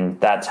things, and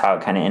that's how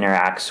it kind of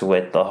interacts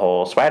with the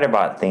whole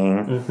Spider-Bot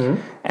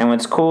thing. And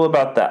what's cool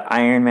about the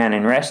Iron Man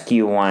and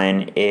Rescue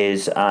one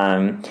is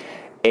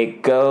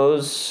it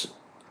goes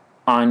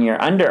on your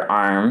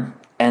underarm,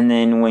 and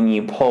then when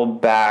you pull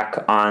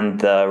back on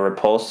the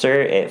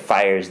repulsor, it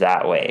fires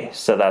that way.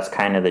 So that's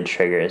kind of the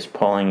trigger, is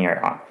pulling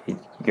your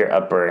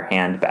upper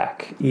hand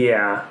back.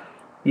 Yeah.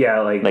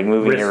 Yeah, like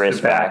moving your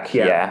wrist back.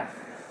 Yeah.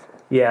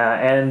 Yeah,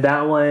 and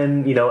that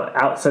one,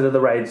 outside of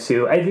the ride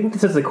too, I think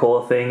this is the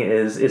cool thing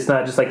is it's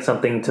not just like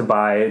something to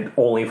buy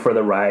only for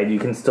the ride. You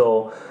can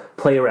still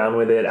play around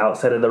with it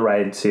outside of the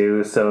ride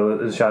too. So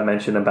as Sean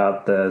mentioned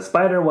about the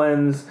spider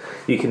ones,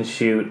 you can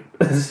shoot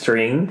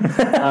string.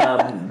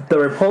 The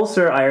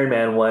repulsor Iron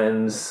Man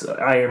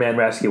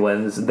rescue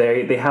ones,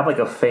 they have like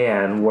a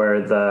fan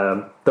where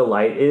the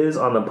light is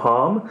on the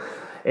palm,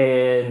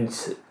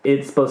 and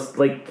it's supposed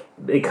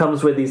it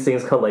comes with these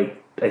things called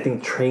I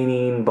think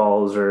training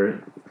balls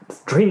or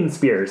training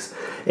spears,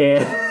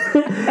 and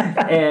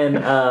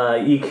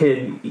and you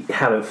could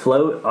have it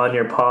float on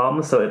your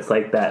palm, so it's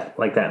like that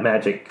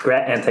magic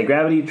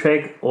anti-gravity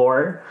trick.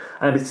 Or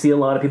I see a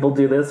lot of people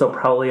do this. They'll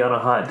probably on a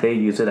hot day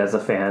use it as a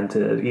fan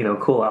to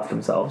cool off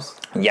themselves.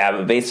 Yeah,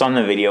 but based on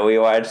the video we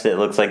watched, it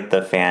looks like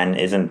the fan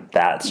isn't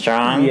that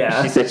strong.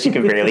 Yeah, she said she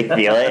could barely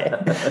feel it.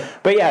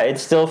 But yeah,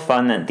 it's still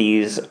fun that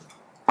these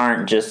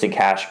aren't just a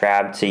cash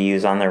grab to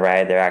use on the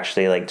ride. They're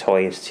actually like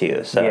toys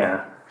too. So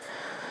yeah,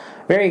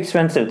 very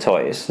expensive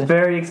toys.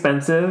 Very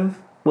expensive.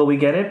 Will we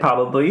get it?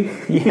 Probably.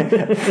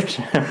 Yeah,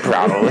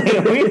 probably.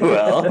 We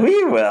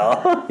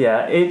will.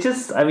 Yeah, it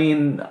just, I'm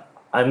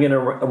going to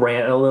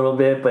rant a little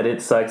bit, but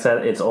it sucks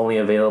that it's only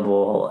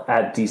available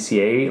at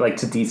DCA,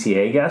 to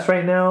DCA guests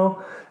right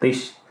now.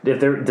 If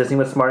Disney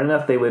was smart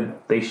enough,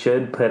 they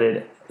should put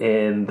it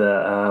in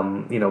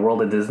the,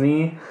 World of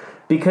Disney,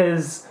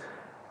 because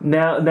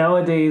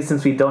nowadays,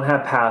 since we don't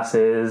have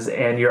passes,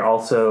 and you're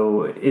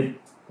also,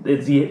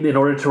 it's in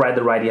order to ride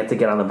the ride, you have to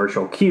get on the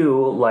virtual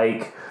queue,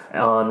 like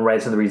on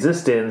Rise of the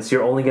Resistance,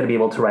 you're only going to be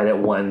able to ride it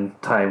one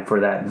time for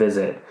that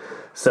visit.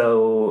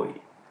 So,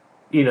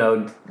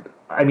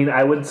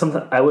 I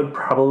would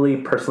probably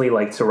personally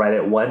like to ride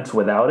it once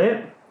without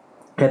it,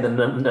 and then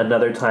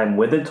another time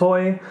with a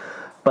toy.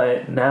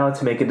 But now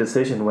to make a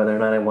decision whether or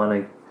not I want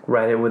to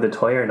ride it with a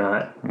toy or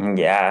not.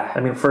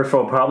 Yeah. First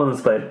world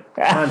problems, but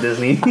come on,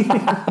 Disney.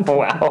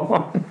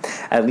 Wow.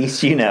 At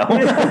least you know.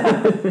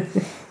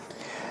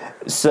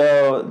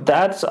 So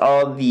that's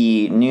all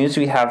the news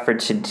we have for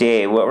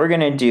today. What we're going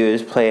to do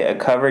is play a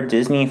cover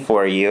Disney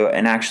for you.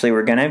 And actually,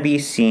 we're going to be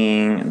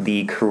seeing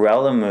the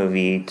Cruella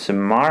movie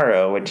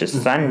tomorrow, which is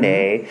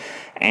Sunday.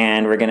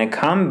 And we're going to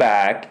come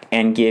back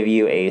and give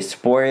you a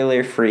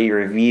spoiler-free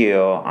review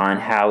on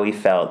how we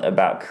felt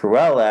about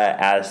Cruella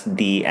as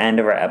the end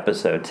of our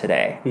episode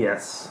today.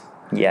 Yes.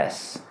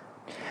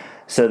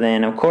 So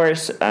then, of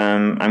course,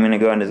 I'm going to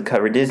go into the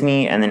cover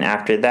Disney, and then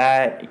after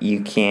that,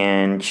 you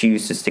can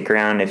choose to stick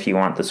around if you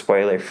want the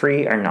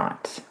spoiler-free or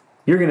not.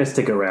 You're going to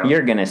stick around.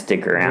 You're going to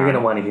stick around. You're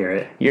going to want to hear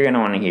it. You're going to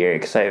want to hear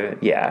it, because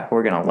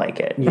we're going to like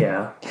it.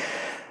 Yeah.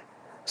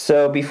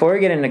 So before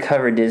we get into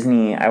cover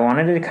Disney, I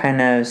wanted to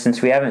kind of,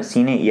 since we haven't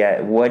seen it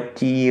yet, what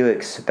do you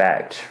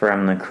expect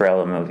from the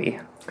Cruella movie?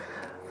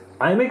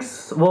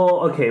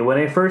 When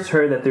I first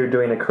heard that they were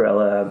doing a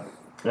Cruella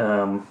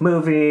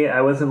movie,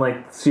 I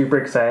wasn't super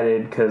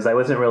excited because I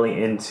wasn't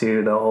really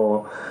into the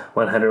whole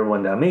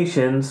 101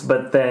 Dalmatians,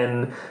 but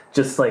then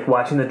just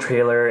watching the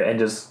trailer and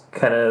just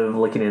kind of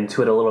looking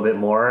into it a little bit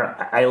more,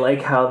 I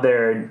like how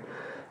they're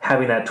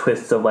having that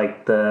twist of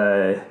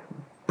the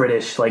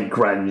British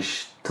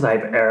grunge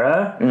type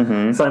era.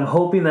 Mm-hmm. So I'm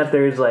hoping that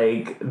there's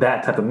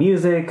that type of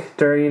music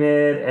during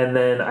it. And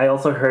then I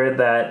also heard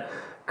that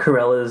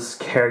Cruella's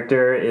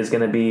character is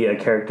going to be a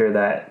character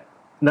that,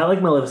 not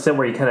like Maleficent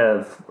where you kind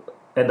of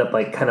end up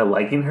kind of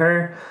liking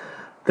her.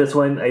 This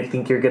one, I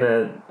think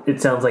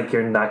it sounds like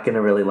you're not going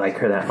to really like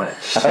her that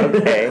much.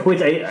 Okay. Which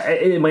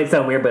it might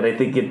sound weird, but I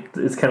think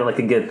it's kind of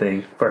a good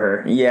thing for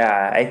her.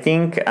 Yeah, I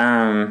think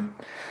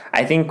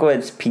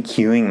what's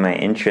piquing my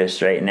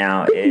interest right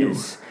now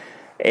is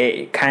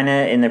it kind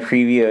of, in the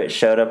preview, it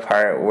showed a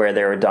part where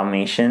there were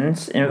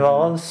Dalmatians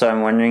involved, so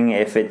I'm wondering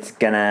if it's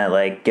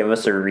gonna give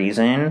us a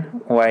reason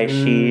why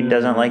she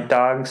doesn't like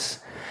dogs.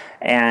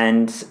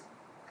 And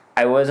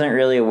I wasn't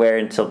really aware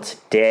until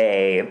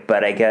today,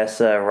 but I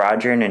guess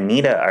Roger and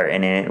Anita are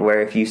in it,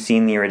 where if you've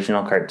seen the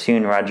original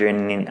cartoon, Roger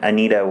and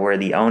Anita were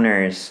the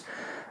owners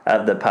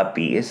of the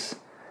puppies.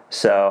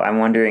 So I'm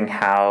wondering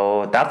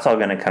how that's all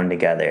going to come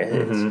together.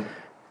 It's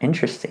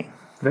interesting.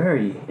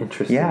 Very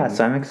interesting. Yeah,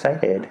 so I'm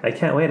excited. I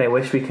can't wait. I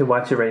wish we could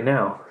watch it right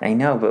now. I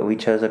know, but we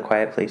chose A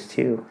Quiet Place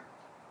too.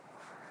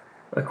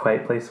 A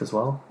Quiet Place as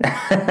well?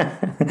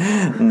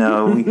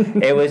 No,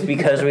 it was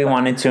because we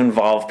wanted to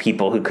involve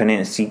people who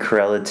couldn't see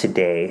Cruella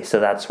today, so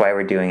that's why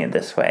we're doing it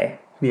this way.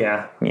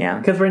 Yeah. Yeah.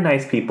 Because we're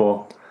nice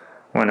people.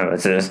 One of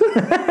us is.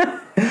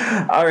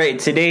 All right,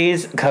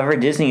 today's cover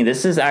Disney.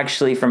 This is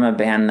actually from a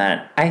band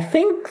that I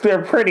think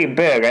they're pretty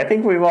big. I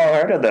think we've all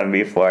heard of them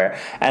before.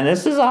 And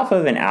this is off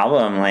of an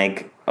album,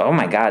 oh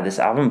my god, this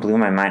album blew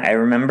my mind. I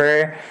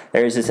remember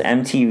there was this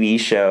MTV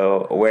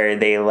show where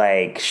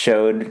they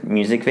showed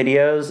music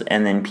videos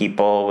and then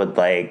people would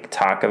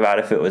talk about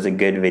if it was a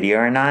good video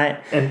or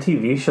not.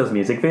 MTV shows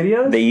music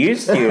videos? They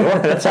used to.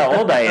 That's how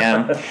old I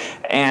am.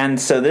 And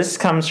so this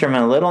comes from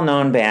a little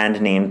known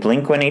band named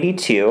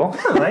Blink-182.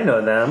 Oh, I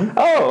know them.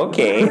 Oh,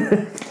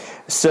 okay.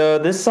 So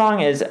this song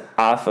is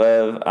off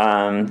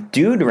of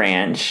Dude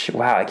Ranch.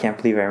 Wow, I can't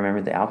believe I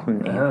remembered the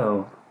album name.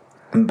 Oh.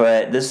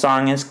 But this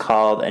song is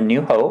called A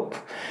New Hope.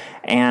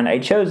 And I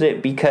chose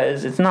it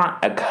because it's not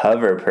a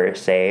cover per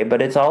se,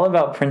 but it's all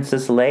about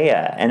Princess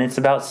Leia, and it's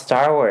about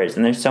Star Wars,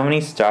 and there's so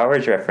many Star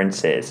Wars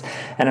references,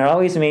 and it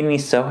always made me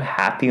so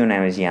happy when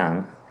I was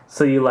young.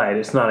 So you lied,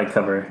 it's not a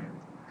cover.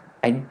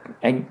 I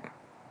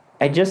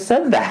just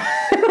said that.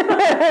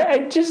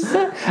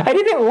 I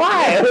didn't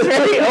lie. I was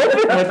very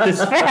open with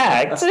this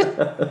fact.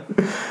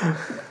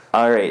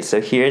 All right, so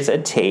here's a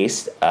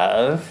taste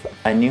of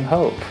A New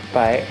Hope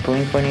by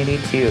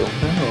Blink-182.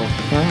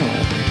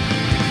 Oh.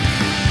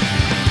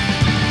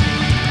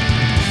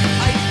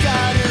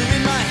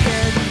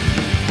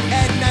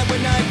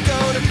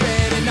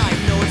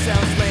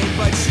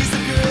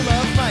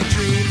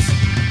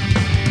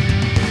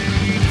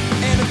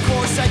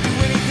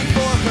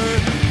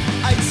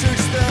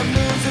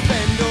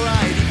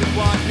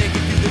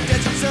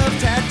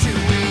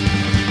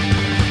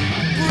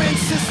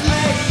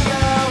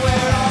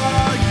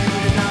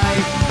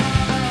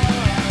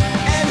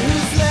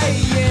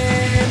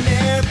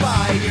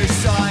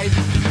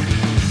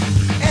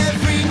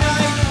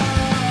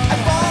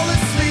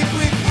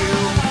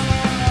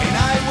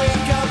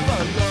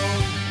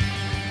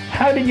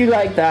 How did you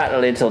like that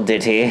little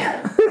ditty?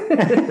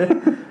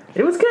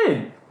 It was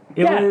good.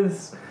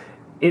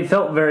 It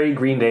felt very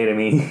Green Day to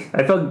me.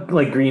 I felt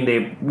like Green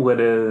Day would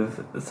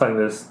have sung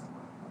this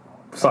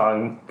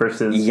song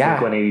versus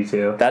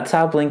Blink-182. That's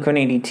how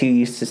Blink-182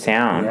 used to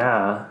sound.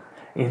 Yeah.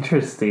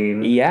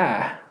 Interesting.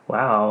 Yeah.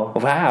 Wow.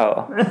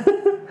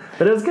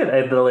 But it was good.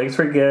 The lyrics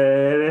were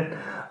good.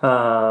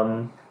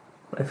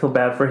 I feel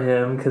bad for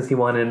him because he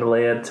wanted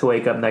Leia to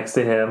wake up next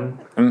to him.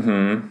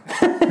 Mm-hmm.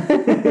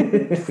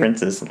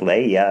 Princess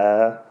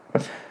Leia.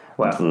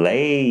 Wow.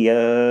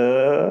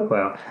 Leia.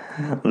 Wow.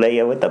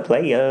 Leia with the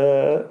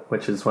playa.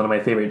 Which is one of my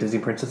favorite Disney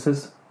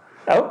princesses.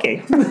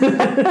 Okay.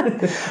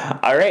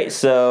 All right,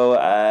 so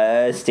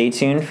stay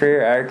tuned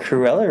for our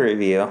Cruella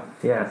review.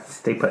 Yeah,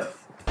 stay put.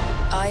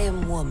 I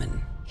am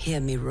woman. Hear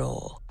me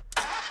roar.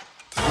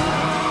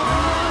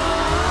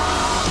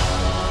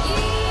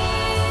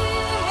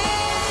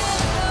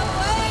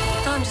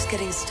 I'm just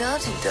getting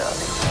started,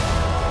 darling.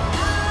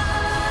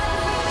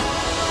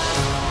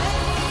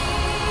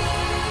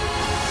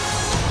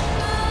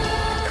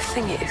 The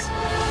thing is,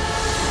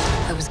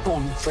 I was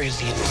born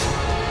brilliant,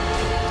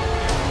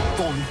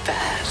 born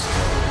fast,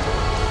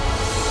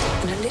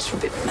 and a little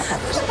bit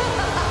mad.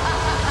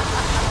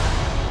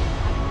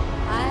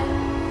 I'm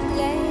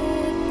glad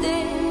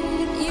that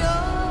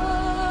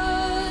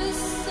you're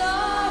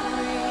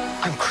sorry.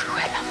 I'm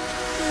Cruella.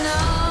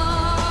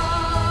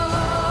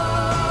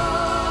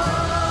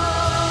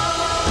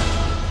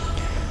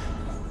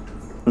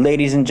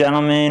 Ladies and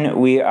gentlemen,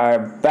 we are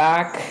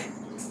back.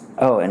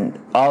 Oh, and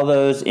all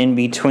those in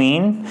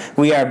between,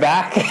 we are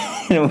back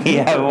and we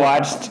have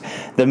watched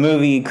the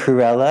movie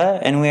Cruella,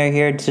 and we are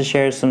here to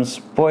share some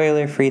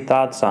spoiler-free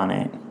thoughts on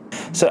it.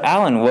 So,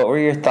 Alan, what were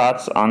your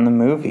thoughts on the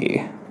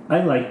movie?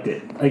 I liked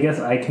it. I guess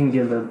I can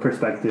give the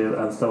perspective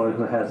of someone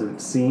who hasn't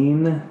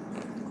seen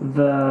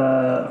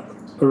the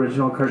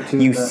original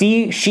cartoon. You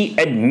see, she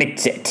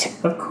admits it.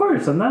 Of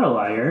course, I'm not a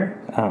liar.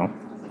 Oh.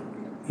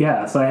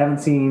 Yeah, so I haven't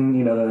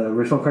seen, the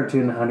original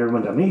cartoon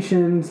 101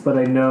 Dalmatians, but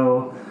I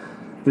know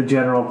the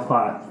general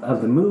plot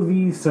of the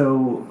movie,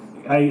 so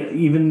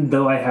even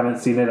though I haven't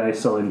seen it, I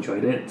still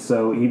enjoyed it.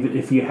 So even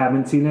if you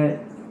haven't seen it,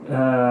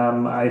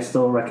 I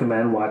still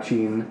recommend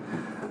watching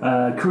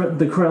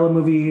the Cruella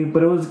movie,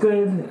 but it was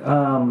good.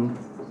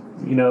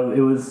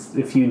 It was,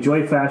 if you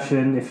enjoy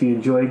fashion, if you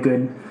enjoy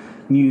good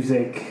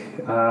music,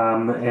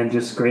 and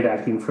just great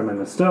acting from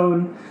Emma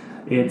Stone,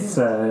 it's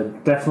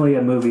definitely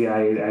a movie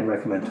I'd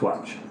recommend to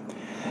watch.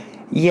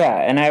 Yeah,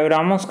 and I would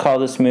almost call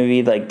this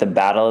movie like the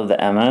Battle of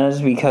the Emmas,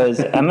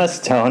 because Emma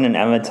Stone and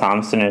Emma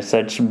Thompson are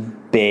such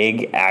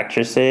big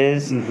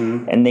actresses,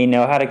 and they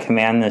know how to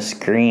command the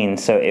screen,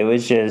 so it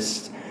was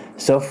just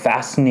so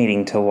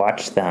fascinating to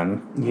watch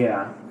them.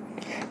 Yeah.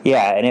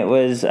 Yeah, and it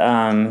was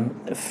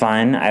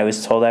fun. I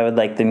was told I would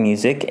like the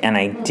music, and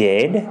I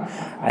did.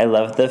 I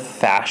love the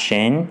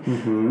fashion.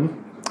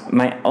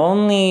 My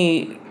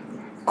only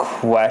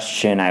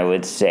question, I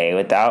would say,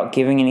 without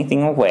giving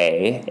anything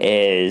away,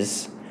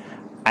 is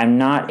I'm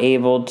not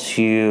able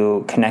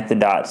to connect the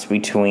dots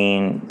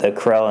between the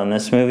Cruella in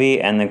this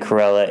movie and the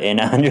Cruella in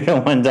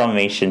 101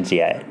 Dalmatians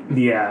yet.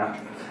 Yeah.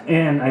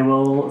 And I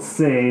will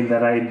say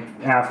that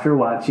after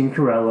watching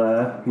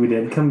Cruella, we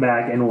did come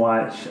back and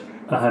watch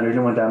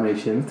 101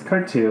 Dalmatians, the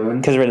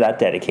cartoon. Because we're that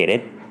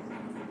dedicated.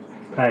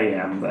 I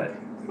am, but...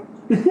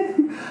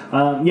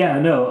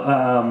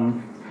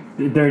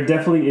 there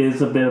definitely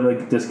is a bit of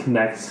a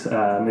disconnect.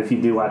 If you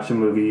do watch the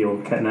movie,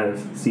 you'll kind of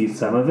see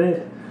some of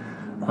it.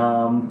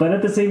 But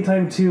at the same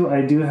time, too,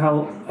 I do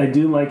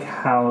like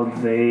how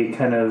they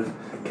kind of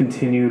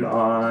continued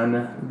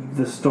on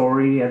the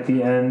story at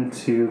the end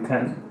to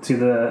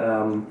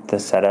the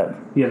setup.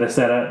 Yeah, the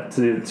setup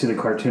to the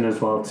cartoon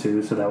as well,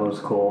 too. So that was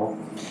cool.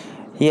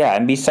 Yeah,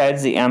 and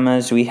besides the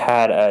Emmas, we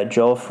had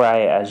Joel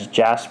Fry as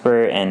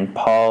Jasper and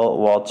Paul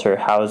Walter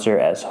Hauser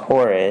as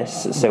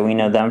Horace, so we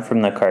know them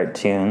from the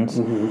cartoons.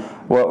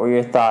 What were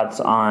your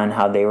thoughts on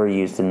how they were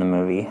used in the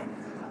movie?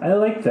 I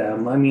like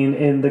them. I mean,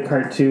 in the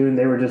cartoon,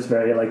 they were just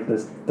very like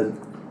the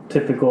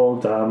typical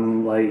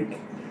dumb, like,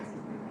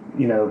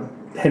 you know,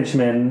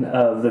 henchmen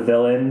of the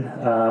villain.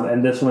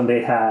 And this one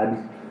they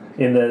had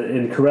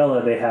in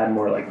Cruella, they had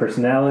more like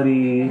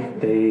personality.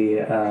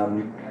 They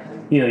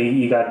you know,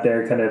 you got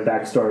their kind of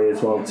backstory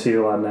as well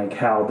too on like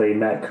how they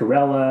met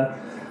Cruella.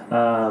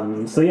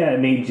 So yeah,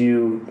 it made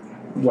you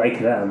like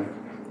them.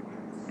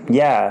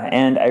 Yeah,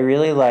 and I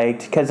really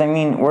liked, because I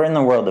mean, we're in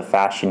the world of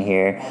fashion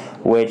here,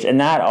 and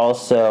that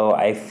also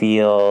I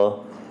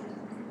feel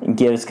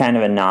gives kind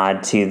of a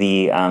nod to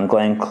the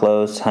Glenn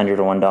Close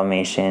 101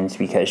 Dalmatians,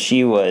 because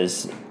she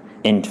was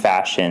in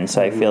fashion,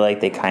 so I feel like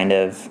they kind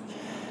of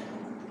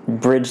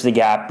bridge the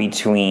gap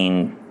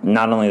between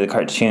not only the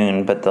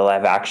cartoon but the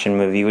live action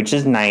movie, which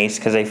is nice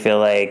because I feel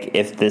like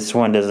if this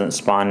one doesn't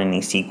spawn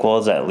any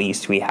sequels, at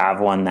least we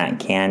have one that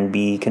can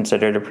be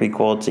considered a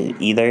prequel to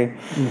either.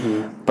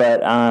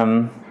 But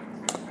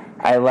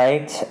I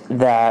liked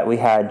that we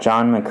had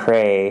John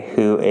McCrea,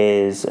 who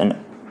is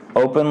an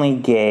openly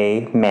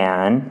gay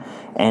man,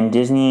 and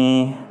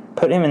Disney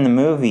put him in the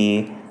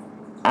movie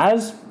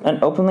as an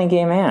openly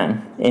gay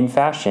man in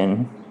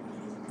fashion.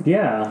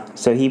 Yeah.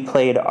 So he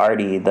played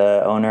Artie,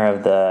 the owner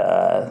of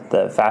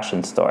the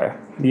fashion store.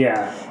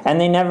 Yeah. And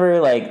they never,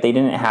 like, they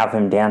didn't have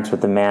him dance with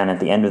the man at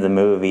the end of the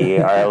movie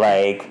or,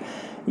 like,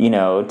 you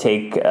know,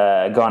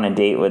 go on a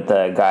date with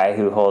the guy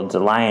who holds a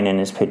lion in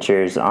his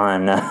pictures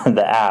on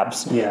the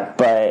apps. Yeah.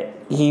 But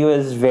he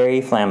was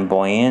very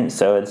flamboyant,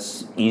 so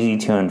it's easy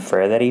to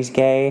infer that he's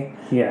gay.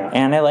 Yeah.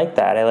 And I like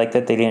that. I like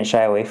that they didn't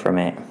shy away from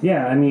it.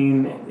 Yeah, I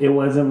mean, it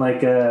wasn't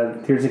like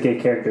here's a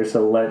gay character,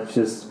 so let's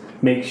just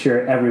make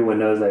sure everyone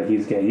knows that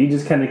he's gay. You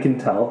just kind of can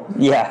tell.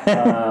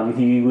 Yeah.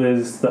 He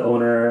was the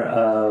owner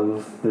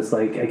of this,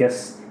 like, I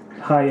guess,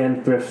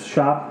 high-end thrift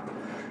shop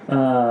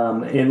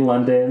in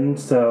London.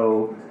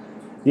 So,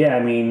 yeah, I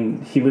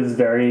mean, he was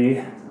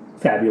very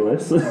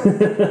fabulous.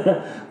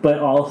 But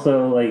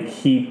also, like,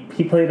 he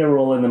played a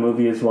role in the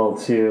movie as well,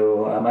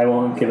 too. I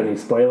won't give any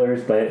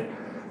spoilers, but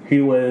he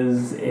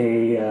was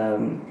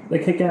a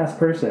kick-ass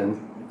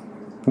person.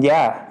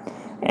 Yeah.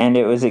 And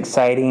it was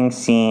exciting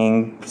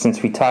seeing,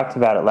 since we talked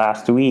about it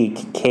last week,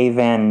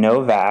 Kayvan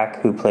Novak,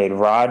 who played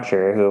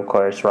Roger, who, of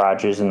course,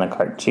 Roger's in the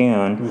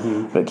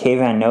cartoon, but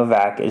Kayvan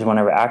Novak is one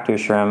of our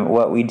actors from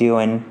What We Do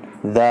in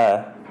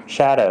the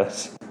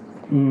Shadows.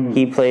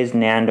 He plays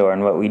Nandor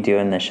in What We Do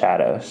in the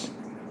Shadows.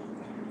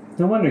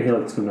 No wonder he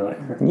looks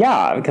familiar.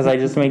 Yeah, because I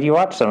just made you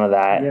watch some of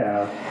that.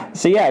 Yeah.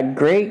 So yeah,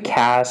 great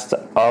cast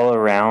all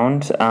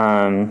around.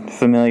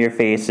 Familiar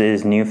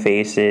faces, new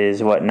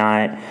faces,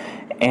 whatnot.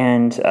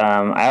 And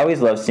I always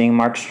love seeing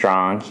Mark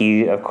Strong.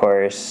 He, of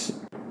course...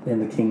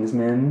 In The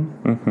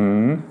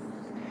Kingsman.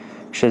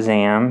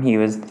 Shazam. He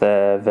was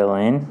the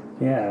villain.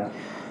 Yeah.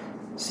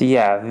 So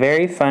yeah,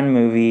 very fun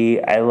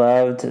movie. I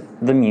loved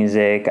the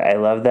music. I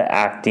loved the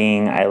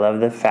acting. I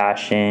loved the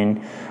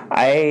fashion.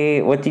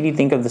 What did you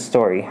think of the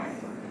story?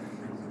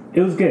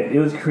 It was good. It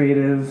was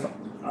creative.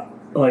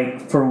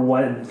 Like, for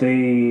what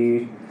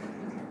they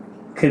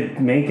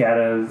could make out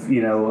of,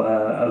 you know,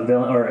 a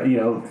villain, or, you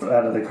know,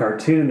 out of the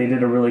cartoon, they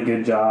did a really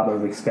good job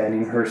of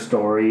expanding her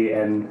story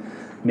and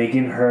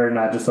making her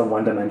not just a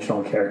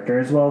one-dimensional character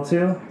as well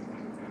too.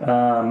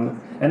 And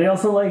I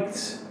also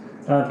liked,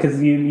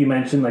 because you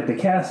mentioned like the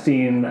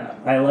casting,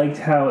 I liked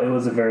how it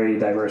was a very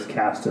diverse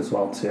cast as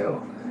well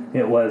too.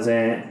 It was,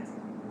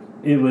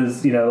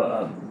 you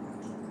know,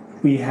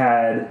 we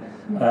had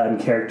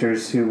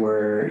characters who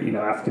were, you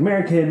know, African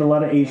American, a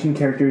lot of Asian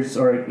characters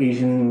or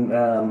Asian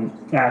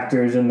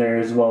actors in there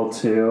as well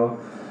too.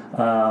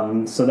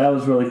 So that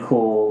was really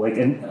cool. Like,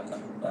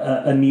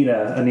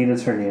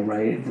 Anita's her name,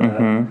 right?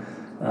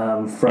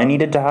 From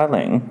Anita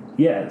Darling.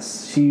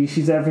 Yes,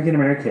 she's African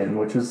American,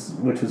 which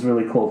was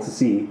really cool to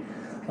see.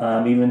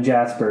 Even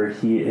Jasper,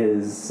 he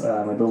is,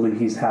 I believe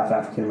he's half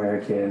African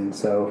American.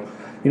 So,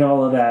 you know,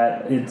 all of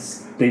that.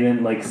 They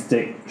didn't like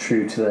stick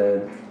true to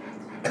the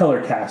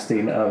color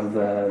casting of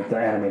the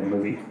animated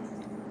movie.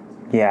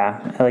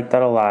 Yeah, I like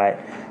that a lot.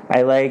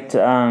 I liked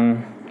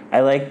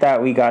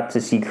that we got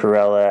to see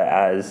Cruella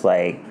as,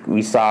 like,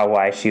 we saw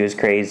why she was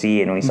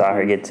crazy, and we saw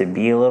her get to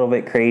be a little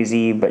bit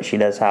crazy, but she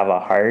does have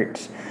a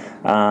heart.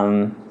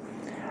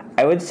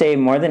 I would say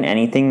more than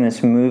anything,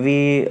 this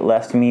movie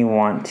left me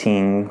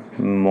wanting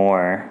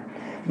more.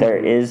 There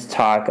is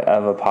talk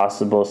of a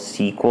possible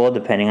sequel,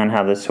 depending on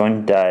how this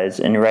one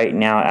does. And right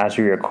now, as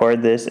we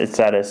record this, it's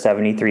at a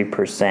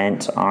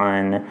 73%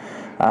 on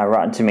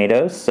Rotten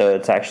Tomatoes. So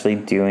it's actually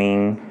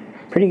doing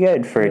pretty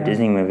good for a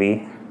Disney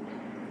movie.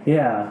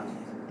 Yeah.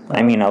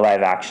 I mean, a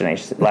live action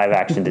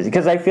Disney.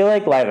 Because I feel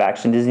like live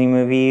action Disney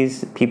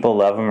movies, people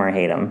love them or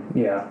hate them.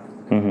 Yeah.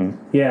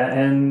 Yeah,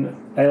 and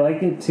I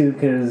like it too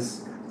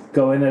because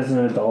going as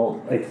an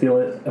adult, I feel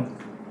it.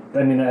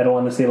 I mean, I don't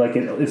want to say like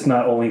it's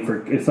not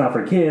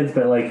for kids,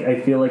 but like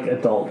I feel like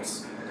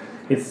adults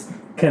it's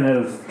kind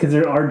of, because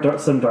there are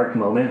some dark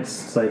moments,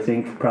 so I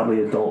think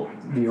probably adult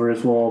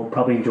viewers will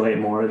probably enjoy it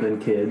more than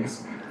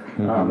kids.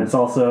 It's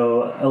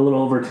also a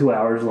little over 2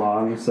 hours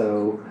long,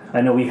 so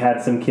I know we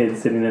had some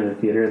kids sitting in the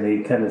theater and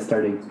they kind of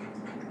started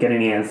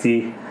getting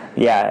antsy.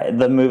 Yeah,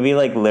 the movie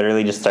like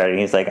literally just started.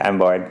 He's like, I'm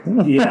bored.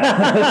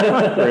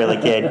 Yeah. Really,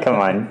 kid? Come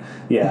on.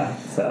 Yeah,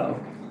 so.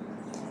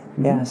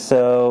 Yeah,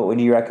 so would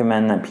you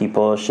recommend that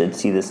people should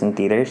see this in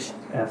theaters?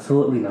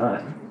 Absolutely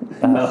not.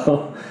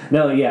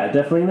 No, yeah,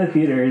 definitely in the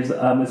theaters,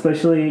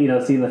 especially,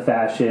 seeing the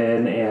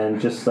fashion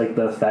and just, like,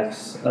 the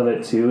effects of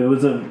it, too. It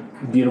was a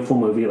beautiful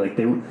movie, like,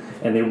 they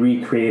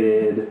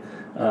recreated,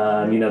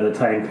 the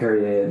time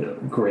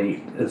period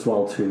great as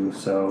well, too,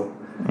 so,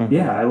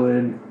 yeah, I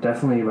would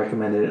definitely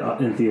recommend it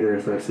in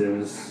theaters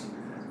versus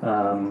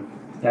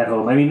at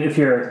home. I mean, if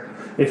you're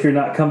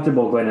not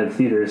comfortable going to the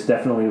theaters,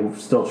 definitely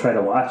still try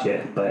to watch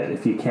it, but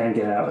if you can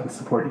get out and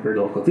support your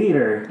local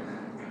theater,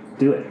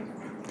 do it.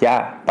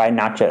 Yeah, buy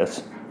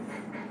nachos.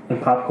 And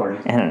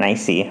popcorn. And an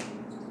icy.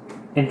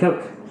 And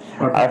Coke.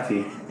 Or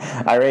Pepsi.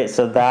 All right,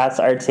 so that's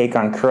our take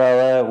on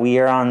Cruella. We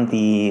are on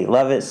the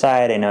love it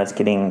side. I know it's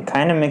getting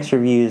kind of mixed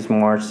reviews,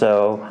 more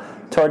so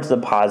towards the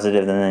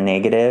positive than the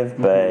negative,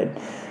 but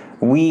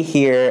we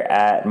here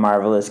at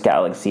Marvelous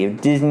Galaxy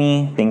of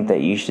Disney think that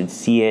you should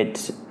see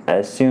it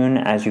as soon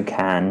as you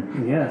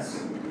can.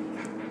 Yes.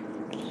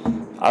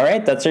 All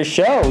right, that's our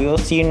show. We will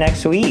see you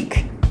next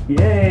week.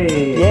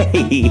 Yay!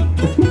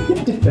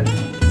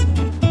 Yay!